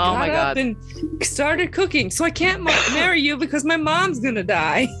she just got up and started cooking. So I can't marry you because my mom's going to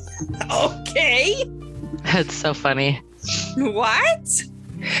die. Okay. That's so funny. What?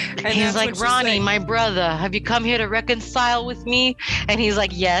 And he's like, Ronnie, my brother, have you come here to reconcile with me? And he's like,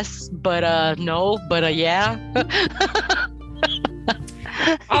 yes, but no, but yeah.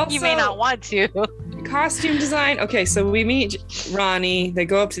 Also, you may not want to. Costume design. Okay, so we meet Ronnie. They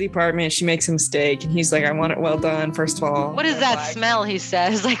go up to the apartment. She makes a mistake. And he's like, I want it well done, first of all. What is that smell, he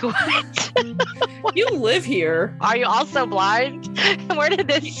says? Like, what? You live here. Are you also blind? Where did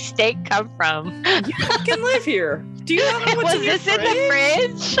this steak come from? You fucking live here. Do you know what's in this in the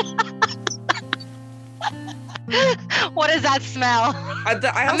fridge? What does that smell?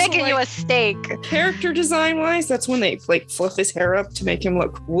 I'm making you a steak. Character design wise, that's when they like fluff his hair up to make him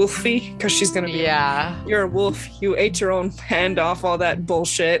look wolfy because she's gonna be. Yeah. You're a wolf. You ate your own hand off. All that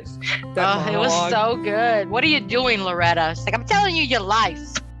bullshit. It was so good. What are you doing, Loretta? It's like, I'm telling you your life.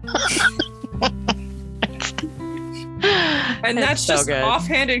 And that's just an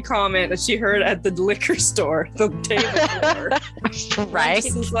offhanded comment that she heard at the liquor store the day before. Right.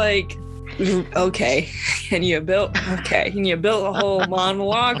 It's like, okay. And you built a whole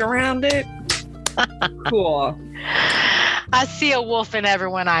monologue around it. Cool. I see a wolf in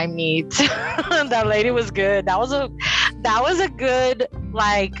everyone I meet. That lady was good. That was a good,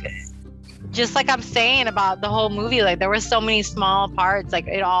 like, just like I'm saying about the whole movie, like there were so many small parts, like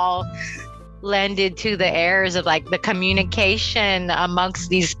it all lended to the airs of like the communication amongst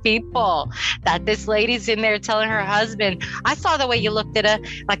these people, that this lady's in there telling her husband, I saw the way you looked at her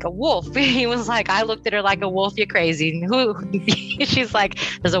like a wolf. He was like, I looked at her like a wolf. You're crazy. Who? She's like,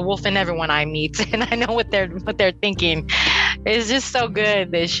 there's a wolf in everyone I meet, and I know what they're thinking. It's just so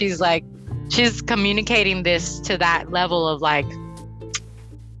good that she's communicating this to that level of like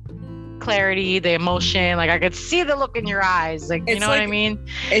clarity, the emotion. Like I could see the look in your eyes. Like, you know what I mean?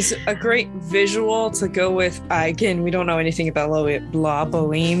 It's a great visual to go with. Again, we don't know anything about La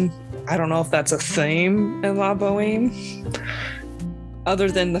Boheme. I don't know if that's a theme in La Boheme, other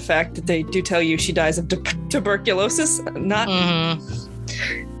than the fact that they do tell you she dies of tuberculosis. Not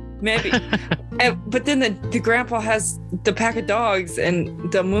maybe. But then the grandpa has the pack of dogs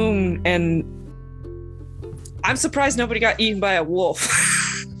and the moon, and I'm surprised nobody got eaten by a wolf.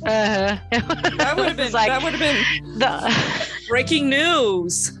 That would have been the breaking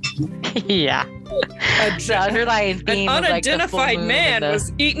news. Yeah. The underlying theme an unidentified man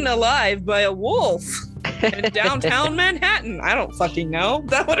was eaten alive by a wolf in downtown Manhattan. I don't fucking know.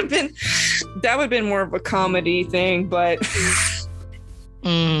 That would have been more of a comedy thing, but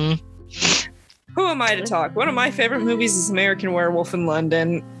who am I to talk? One of my favorite movies is American Werewolf in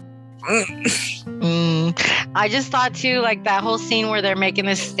London. I just thought too, like that whole scene where they're making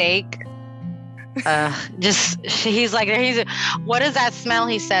this steak. He's like, what is that smell?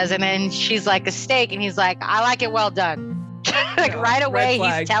 He says, and then she's like, a steak, and he's like, I like it well done. Like right away,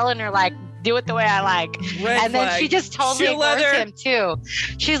 he's telling her like, Do it the way I like. Red and then flag. she just totally Shoe ignores leather. him too.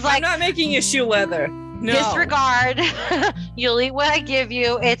 She's like, I'm not making you shoe leather. No. disregard. You'll eat what I give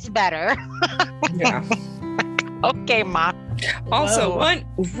you. It's better. Yeah. Okay, Ma. Also, Whoa. one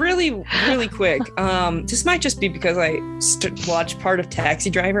really, really quick. This might just be because I watched part of Taxi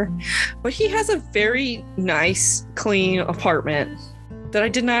Driver, but he has a very nice, clean apartment that I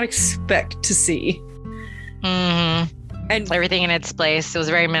did not expect to see. Mm-hmm. And Everything in its place. It was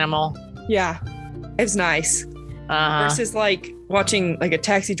very minimal. yeah, it was nice. Uh-huh. Versus like watching like a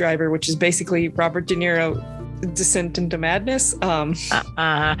Taxi Driver, which is basically Robert De Niro descent into madness.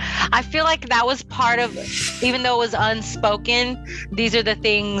 I feel like that was part of, even though it was unspoken, these are the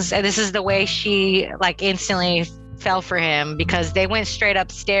things, and this is the way she like instantly fell for him, because they went straight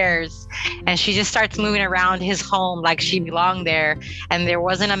upstairs and she just starts moving around his home like she belonged there, and there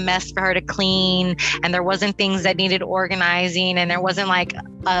wasn't a mess for her to clean, and there wasn't things that needed organizing, and there wasn't like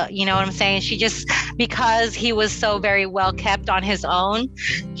you know what I'm saying? She just, because he was so very well kept on his own,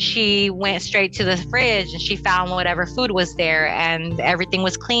 she went straight to the fridge and she found whatever food was there, and everything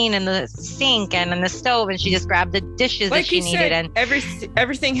was clean in the sink and in the stove, and she just grabbed the dishes Like that she you needed. said, And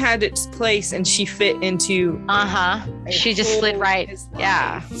everything had its place, and she fit into. she just slid right.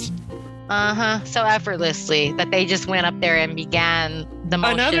 Yeah. So effortlessly that they just went up there and began the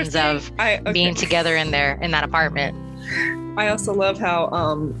motions of being together in that apartment. I also love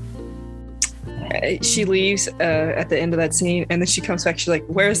how she leaves at the end of that scene, and then she comes back. She's like,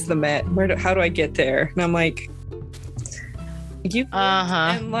 "Where's the Met? How do I get there?" And I'm like, "You've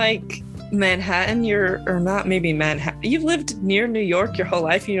lived in like Manhattan, or not maybe Manhattan. You've lived near New York your whole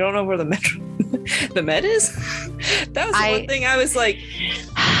life, and you don't know where the Met is." That was the one thing I was like.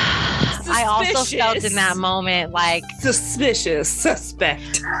 I also felt in that moment like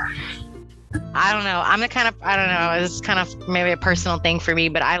suspect. I don't know. I'm the kind of, I don't know, it's kind of maybe a personal thing for me,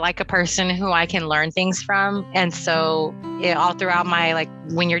 but I like a person who I can learn things from. And so all throughout my, like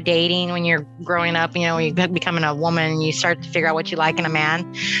when you're dating, when you're growing up, you know, when you're becoming a woman, you start to figure out what you like in a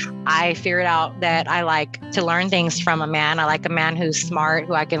man. I figured out that I like to learn things from a man. I like a man who's smart,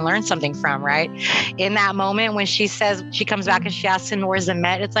 who I can learn something from, right? In that moment when she says, she comes back and she asks him, where's the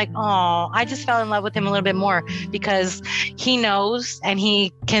Met? It's like, oh, I just fell in love with him a little bit more because he knows and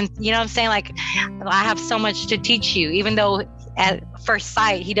he can, you know what I'm saying? Like, I have so much to teach you, even though at first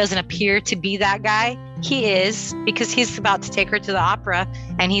sight, he doesn't appear to be that guy. He is, because he's about to take her to the opera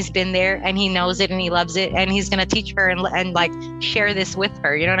and he's been there and he knows it and he loves it and he's going to teach her and like share this with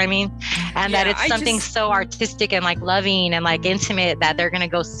her. You know what I mean? And that it's something so artistic and like loving and like intimate that they're going to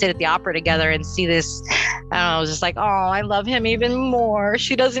go sit at the opera together and see this. I was just like, oh, I love him even more.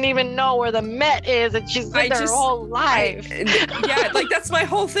 She doesn't even know where the Met is and she's lived her whole life. Like that's my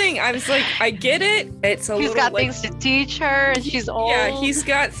whole thing. I was like, I get it. It's a he's little got like, things to teach her and she's old. Yeah, he's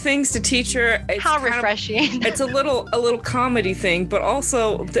got things to teach her. It's how refreshing. It's a little comedy thing, but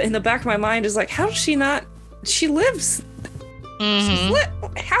also in the back of my mind is like, how does she not? She lives.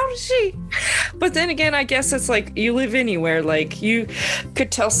 How does she? But then again, I guess it's like you live anywhere. Like you could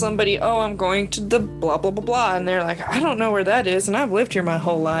tell somebody, oh, I'm going to the blah blah blah blah, and they're like, I don't know where that is, and I've lived here my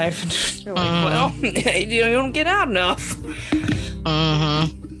whole life. You're like, well, you don't get out enough.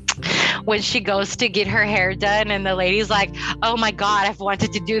 When she goes to get her hair done and the lady's like, oh my God, I've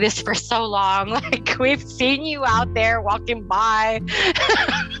wanted to do this for so long. Like, we've seen you out there walking by.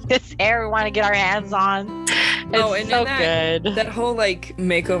 This hair we want to get our hands on. It's so good. That whole like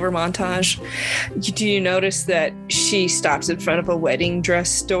makeover montage. Do you notice that she stops in front of a wedding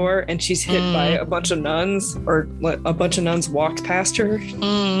dress store and she's hit by a bunch of nuns, or a bunch of nuns walked past her?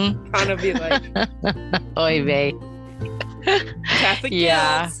 Kind of be like, oy vey. Catholic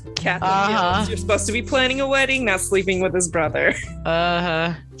guilt. Catholic guilt. You're supposed to be planning a wedding, not sleeping with his brother.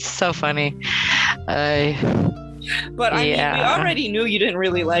 So funny. But I mean, we already knew you didn't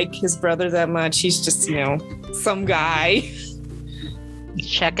really like his brother that much. He's just, you know, some guy.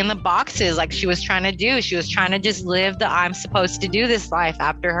 Checking the boxes like she was trying to do. She was trying to just live the I'm supposed to do this life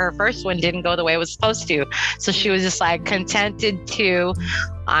after her first one didn't go the way it was supposed to. So she was just like contented to,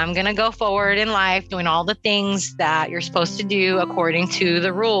 I'm going to go forward in life doing all the things that you're supposed to do according to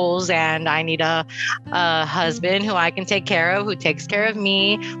the rules. And I need a husband who I can take care of, who takes care of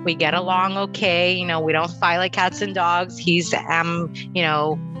me. We get along okay. You know, we don't fight like cats and dogs. He's, you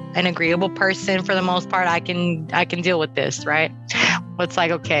know, an agreeable person for the most part. I can deal with this, right? It's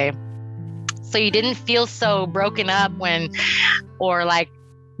like, okay. So you didn't feel so broken up or like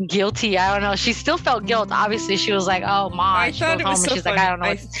guilty. I don't know. She still felt guilt. Obviously, she was like, oh, Mom. She goes home and she's like, I don't know.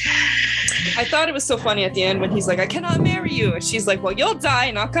 I thought it was so funny at the end when he's like, I cannot marry you. And she's like, well, you'll die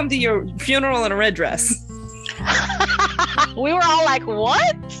and I'll come to your funeral in a red dress. We were all like,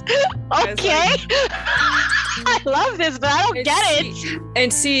 what? Okay. I love this, but I don't get it.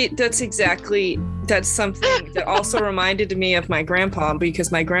 And see, that's something that also reminded me of my grandpa,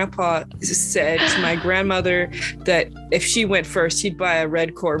 because my grandpa said to my grandmother that if she went first, he'd buy a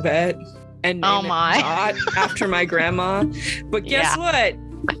red Corvette and name it Dot after my grandma. But guess what?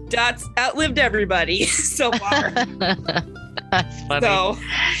 Dot's outlived everybody so far. That's funny. So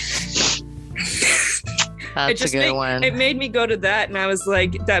that's a good one. It made me go to that, and I was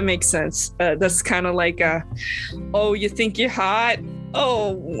like, that makes sense. That's kind of like oh, you think you're hot?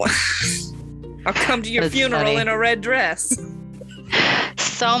 Oh, I'll come to your funeral in a red dress.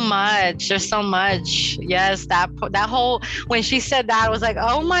 So much. There's so much. Yes, that whole, when she said that, I was like,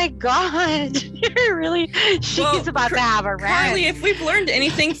 oh my God, she's about to have a rant. Carly, if we've learned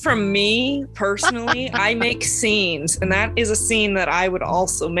anything from me personally, I make scenes, and that is a scene that I would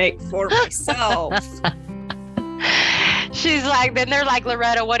also make for myself. She's like, then they're like,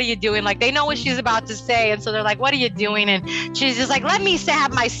 Loretta, what are you doing? Like, they know what she's about to say. And so they're like, what are you doing? And she's just like, let me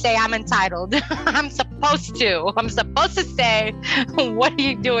have my say. I'm entitled. I'm supposed to say, what are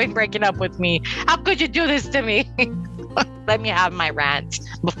you doing breaking up with me? How could you do this to me? Let me have my rant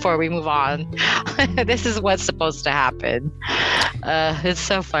before we move on. This is what's supposed to happen. It's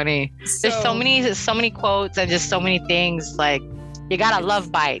so funny. There's so many quotes and just so many things. Like, you got a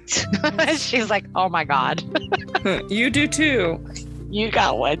love bite. She's like, oh my God. You do too. You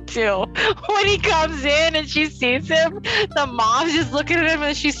got one too. When he comes in and she sees him, the mom's just looking at him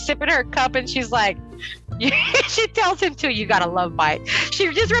and she's sipping her cup and she's like, she tells him too, you got a love bite.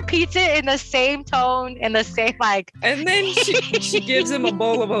 She just repeats it in the same tone, in the same like. And then she gives him a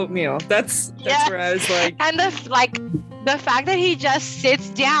bowl of oatmeal. That's where I was like. And the fact that he just sits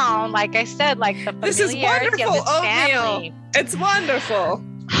down, like I said, like the this is wonderful of his oatmeal. Family. It's wonderful.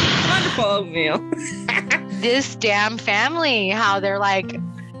 Wonderful oatmeal. This damn family, how they're like,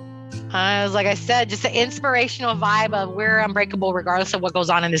 like I said, just an inspirational vibe of we're unbreakable regardless of what goes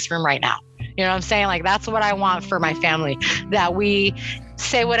on in this room right now. You know what I'm saying? Like, that's what I want for my family, that we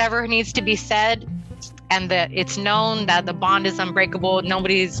say whatever needs to be said and that it's known that the bond is unbreakable.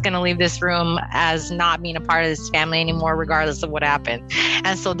 Nobody's going to leave this room as not being a part of this family anymore, regardless of what happened.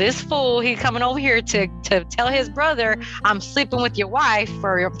 And so this fool, he coming over here to tell his brother, I'm sleeping with your wife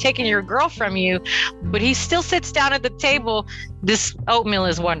or I'm taking your girl from you. But he still sits down at the table. This oatmeal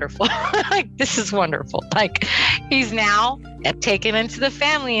is wonderful. Like, this is wonderful. Like, he's now taken into the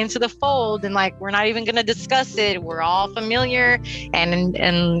family, into the fold. And like, we're not even going to discuss it. We're all familiar. And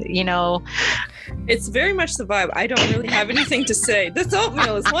you know, it's very much the vibe. I don't really have anything to say. This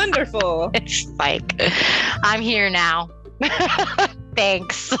oatmeal is wonderful. It's like, I'm here now.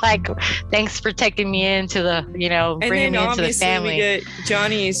 Thanks. Like, thanks for taking me into the, bringing me into the family. We get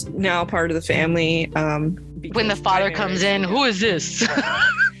Johnny's now part of the family. When the father comes in, who is this?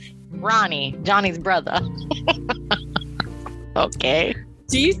 Ronnie, Johnny's brother. Okay.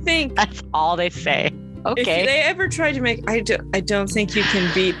 Do you think that's all they say? Okay. If they ever tried to make, I don't think you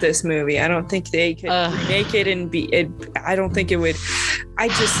can beat this movie. I don't think they could remake it and beat it. I don't think it would.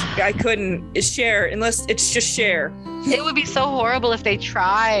 I couldn't share unless it's just share. It would be so horrible if they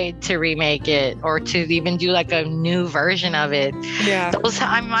tried to remake it or to even do like a new version of it. Yeah. Those,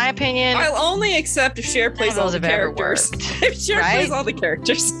 in my opinion, I'll only accept if Cher plays all the characters. If Cher plays all the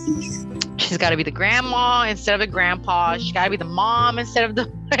characters. She's got to be the grandma instead of the grandpa. She's got to be the mom instead of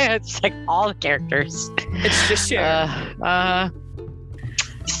the. It's like all the characters. It's just Cher.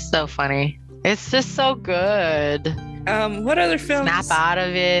 So funny. It's just so good. What other films? Snap out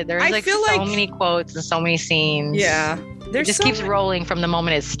of it. There's so many quotes and so many scenes. Yeah. It just keeps rolling from the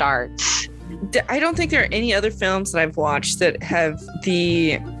moment it starts. I don't think there are any other films that I've watched that have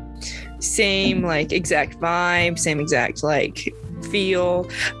the same like exact vibe, same exact like feel.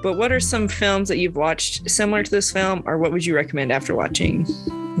 But what are some films that you've watched similar to this film, or what would you recommend after watching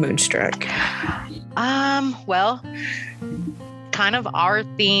Moonstruck? Well, kind of our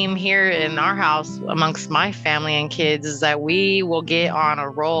theme here in our house amongst my family and kids is that we will get on a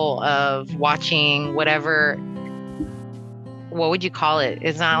roll of watching whatever. What would you call it?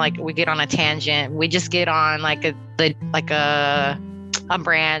 It's not like we get on a tangent. We just get on like a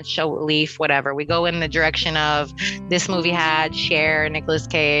branch, a leaf, whatever. We go in the direction of this movie had Cher, Nicolas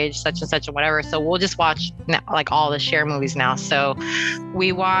Cage, such and such and whatever. So we'll just watch like all the Cher movies now. So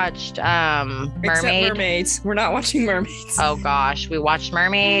we watched Except Mermaids. We're not watching Mermaids. Oh gosh, we watched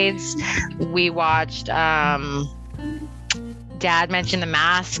Mermaids. We watched Dad mentioned the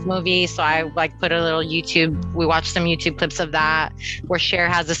Mask movie, so I like put a little YouTube. We watched some YouTube clips of that where Cher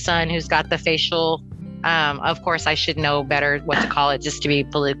has a son who's got the facial. Of course, I should know better what to call it just to be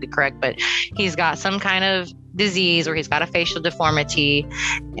politically correct, but he's got some kind of disease where he's got a facial deformity,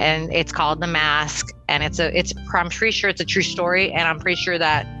 and it's called The Mask. And I'm pretty sure it's a true story, and I'm pretty sure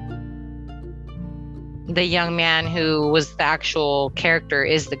that the young man who was the actual character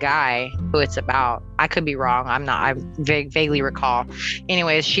is the guy who it's about. I could be wrong. I vaguely recall.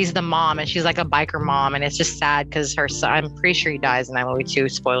 Anyways, she's the mom, and she's like a biker mom, and it's just sad because her son, I'm pretty sure he dies in that movie too,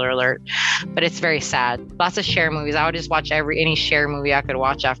 spoiler alert, but it's very sad. Lots of Cher movies. I would just watch any Cher movie I could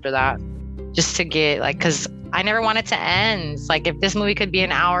watch after that, just to get like, because I never want it to end. It's like, if this movie could be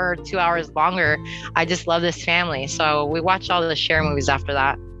an hour or 2 hours longer, I just love this family. So we watched all the Cher movies after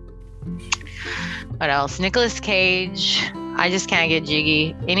that. What else? Nicolas Cage. I just can't get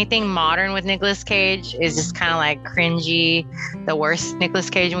jiggy. Anything modern with Nicolas Cage is just kind of like cringy. The worst Nicolas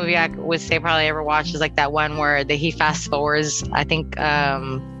Cage movie I would say probably ever watched is like that one where he fast forwards. I think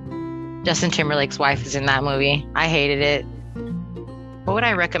Justin Timberlake's wife is in that movie. I hated it. What would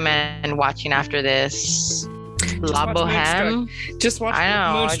I recommend watching after this? La Boheme. Just watch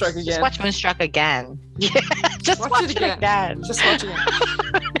Moonstruck again. Just watch Moonstruck again. Yeah, just watch it again. Just watch it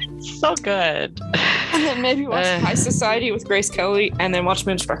again. It's so good. And then maybe watch High Society with Grace Kelly, and then watch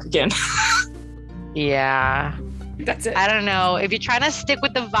Moonstruck again. Yeah. That's it. I don't know. If you're trying to stick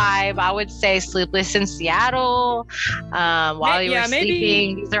with the vibe, I would say Sleepless in Seattle, While You Were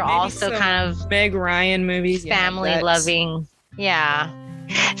Sleeping. These are also kind of Meg Ryan movies. Family loving. Yeah.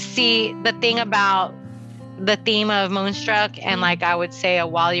 See, the thing about the theme of Moonstruck and like I would say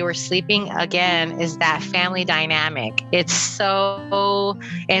While You Were Sleeping again is that family dynamic. It's so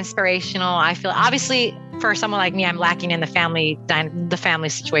inspirational. I feel obviously for someone like me, I'm lacking in the family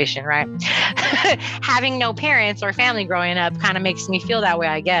situation, right? Having no parents or family growing up kind of makes me feel that way,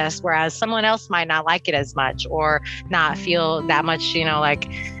 I guess. Whereas someone else might not like it as much or not feel that much, like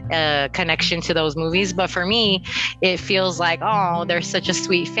a connection to those movies. But for me, it feels like, oh, they're such a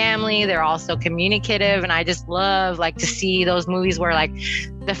sweet family. They're also communicative. And I just love like to see those movies where like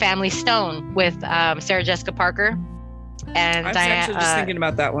The Family Stone with Sarah Jessica Parker. And I was actually just thinking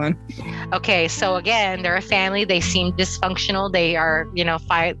about that one. Okay, so again, they're a family. They seem dysfunctional. They are,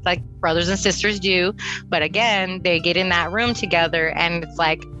 fight like brothers and sisters do. But again, they get in that room together and it's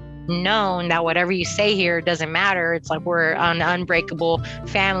like known that whatever you say here doesn't matter. It's like we're an unbreakable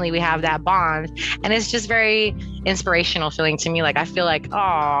family. We have that bond. And it's just very inspirational feeling to me. Like, I feel like,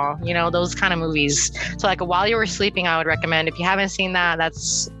 oh, those kind of movies. So like While You Were Sleeping, I would recommend. If you haven't seen that,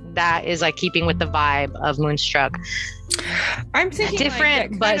 that is like keeping with the vibe of Moonstruck. I'm thinking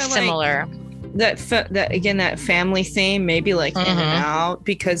different, but similar. That family theme, maybe like In and Out,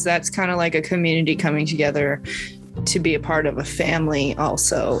 because that's kind of like a community coming together to be a part of a family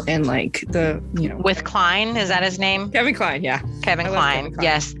also. And like with Klein, is that his name? Kevin Kline. Yeah. Kevin Kline.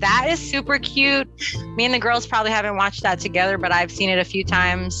 Yes. That is super cute. Me and the girls probably haven't watched that together, but I've seen it a few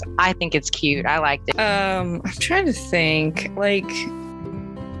times. I think it's cute. I liked it. I'm trying to think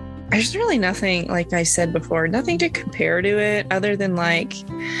there's really nothing, like I said before, nothing to compare to it other than like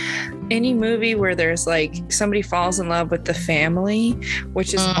any movie where there's like somebody falls in love with the family,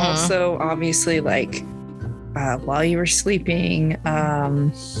 which is also obviously like While You Were Sleeping.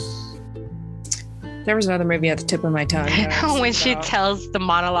 There was another movie at the tip of my tongue. When she tells the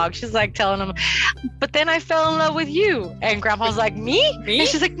monologue, she's like telling him, but then I fell in love with you. And Grandpa's like, me? And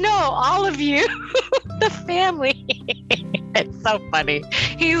she's like, no, all of you. The family. It's so funny.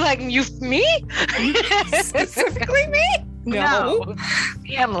 He's like, me? Specifically me? No.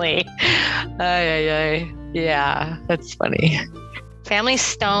 Family. Yeah, that's funny. Family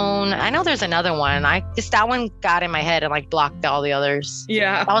Stone. I know there's another one. That one got in my head and like blocked all the others.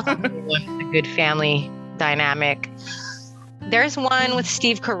 Yeah. That was a good family dynamic. There's one with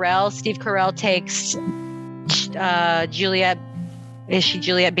Steve Carell. Steve Carell takes Juliette. Is she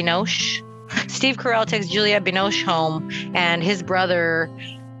Juliette Binoche? Steve Carell takes Juliette Binoche home, and his brother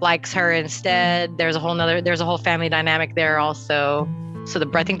likes her instead. There's a whole family dynamic there also. So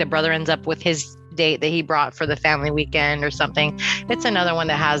I think the brother ends up with his date that he brought for the family weekend or something. It's another one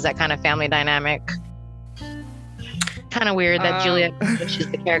that has that kind of family dynamic. Kind of weird that Juliette Binoche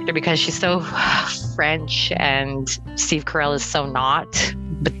is the character because she's so French and Steve Carell is so not.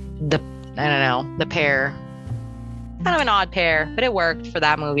 But I don't know, the pair, kind of an odd pair, but it worked for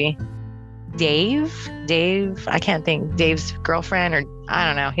that movie. Dave, I can't think. Dave's girlfriend, or I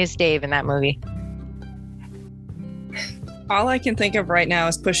don't know. His Dave in that movie. All I can think of right now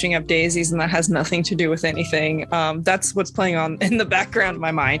is Pushing Up Daisies, and that has nothing to do with anything. That's what's playing on in the background of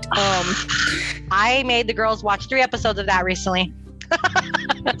my mind. I made the girls watch 3 episodes of that recently.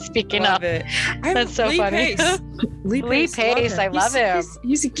 Speaking of it, that's so funny. Lee Pace, I love him.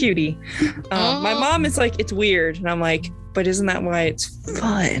 He's a cutie. My mom is like, it's weird, and I'm like, but isn't that why it's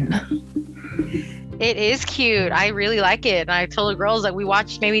fun? It is cute. I really like it. And I told the girls that we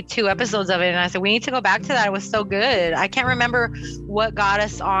watched maybe 2 episodes of it, and I said we need to go back to that. It was so good. I can't remember what got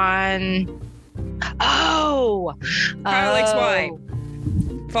us on. Kyle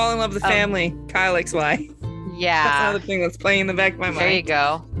XY. Fall in love with the family. Kyle XY. Yeah. That's another thing that's playing in the back of my mind. There you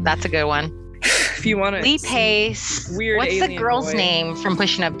go. That's a good one. If you want to. Lee Pace. Weird. What's the girl's boy. name from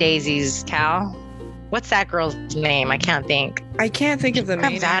Pushing Up Daisies, Cal? What's that girl's name? I can't think. I can't think of the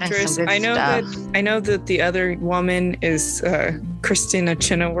main actress. I know that the other woman is Christina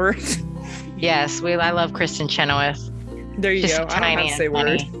Chenoweth. Yes, I love Kristen Chenoweth. There you go. I don't know how to say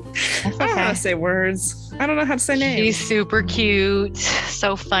words. I don't know how to say words. I don't know how to say names. She's super cute.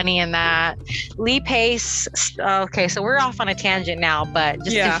 So funny in that. Lee Pace. Okay, so we're off on a tangent now, but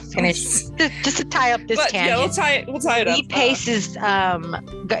just to finish, just to tie up this tangent. Yeah, we'll tie it up. Lee Pace is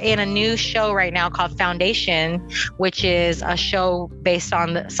in a new show right now called Foundation, which is a show based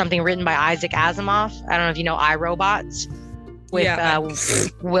on something written by Isaac Asimov. I don't know if you know iRobots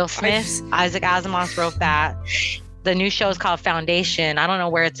with Will Smith. Isaac Asimov wrote that. The new show is called Foundation. I don't know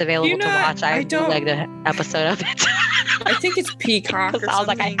where it's available to watch. I bootlegged an episode of it. I think it's Peacock or something. I was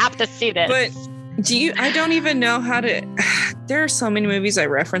like, I have to see this. But I don't even know how to. There are so many movies I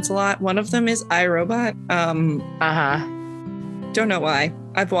reference a lot. One of them is iRobot. Don't know why.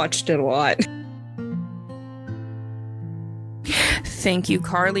 I've watched it a lot. Thank you,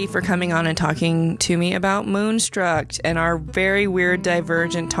 Carly, for coming on and talking to me about Moonstruck and our very weird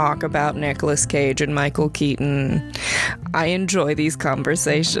divergent talk about Nicolas Cage and Michael Keaton. I enjoy these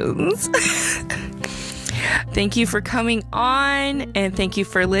conversations. Thank you for coming on, and thank you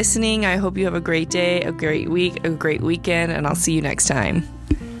for listening. I hope you have a great day, a great week, a great weekend, and I'll see you next time.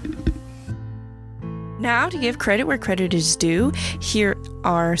 Now, to give credit where credit is due, here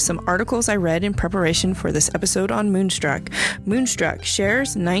are some articles I read in preparation for this episode on Moonstruck. Moonstruck shares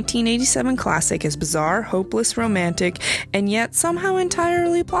 1987 classic as bizarre, hopeless, romantic, and yet somehow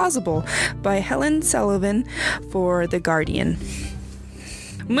entirely plausible by Helen Sullivan for The Guardian.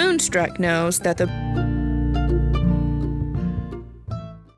 Moonstruck knows that the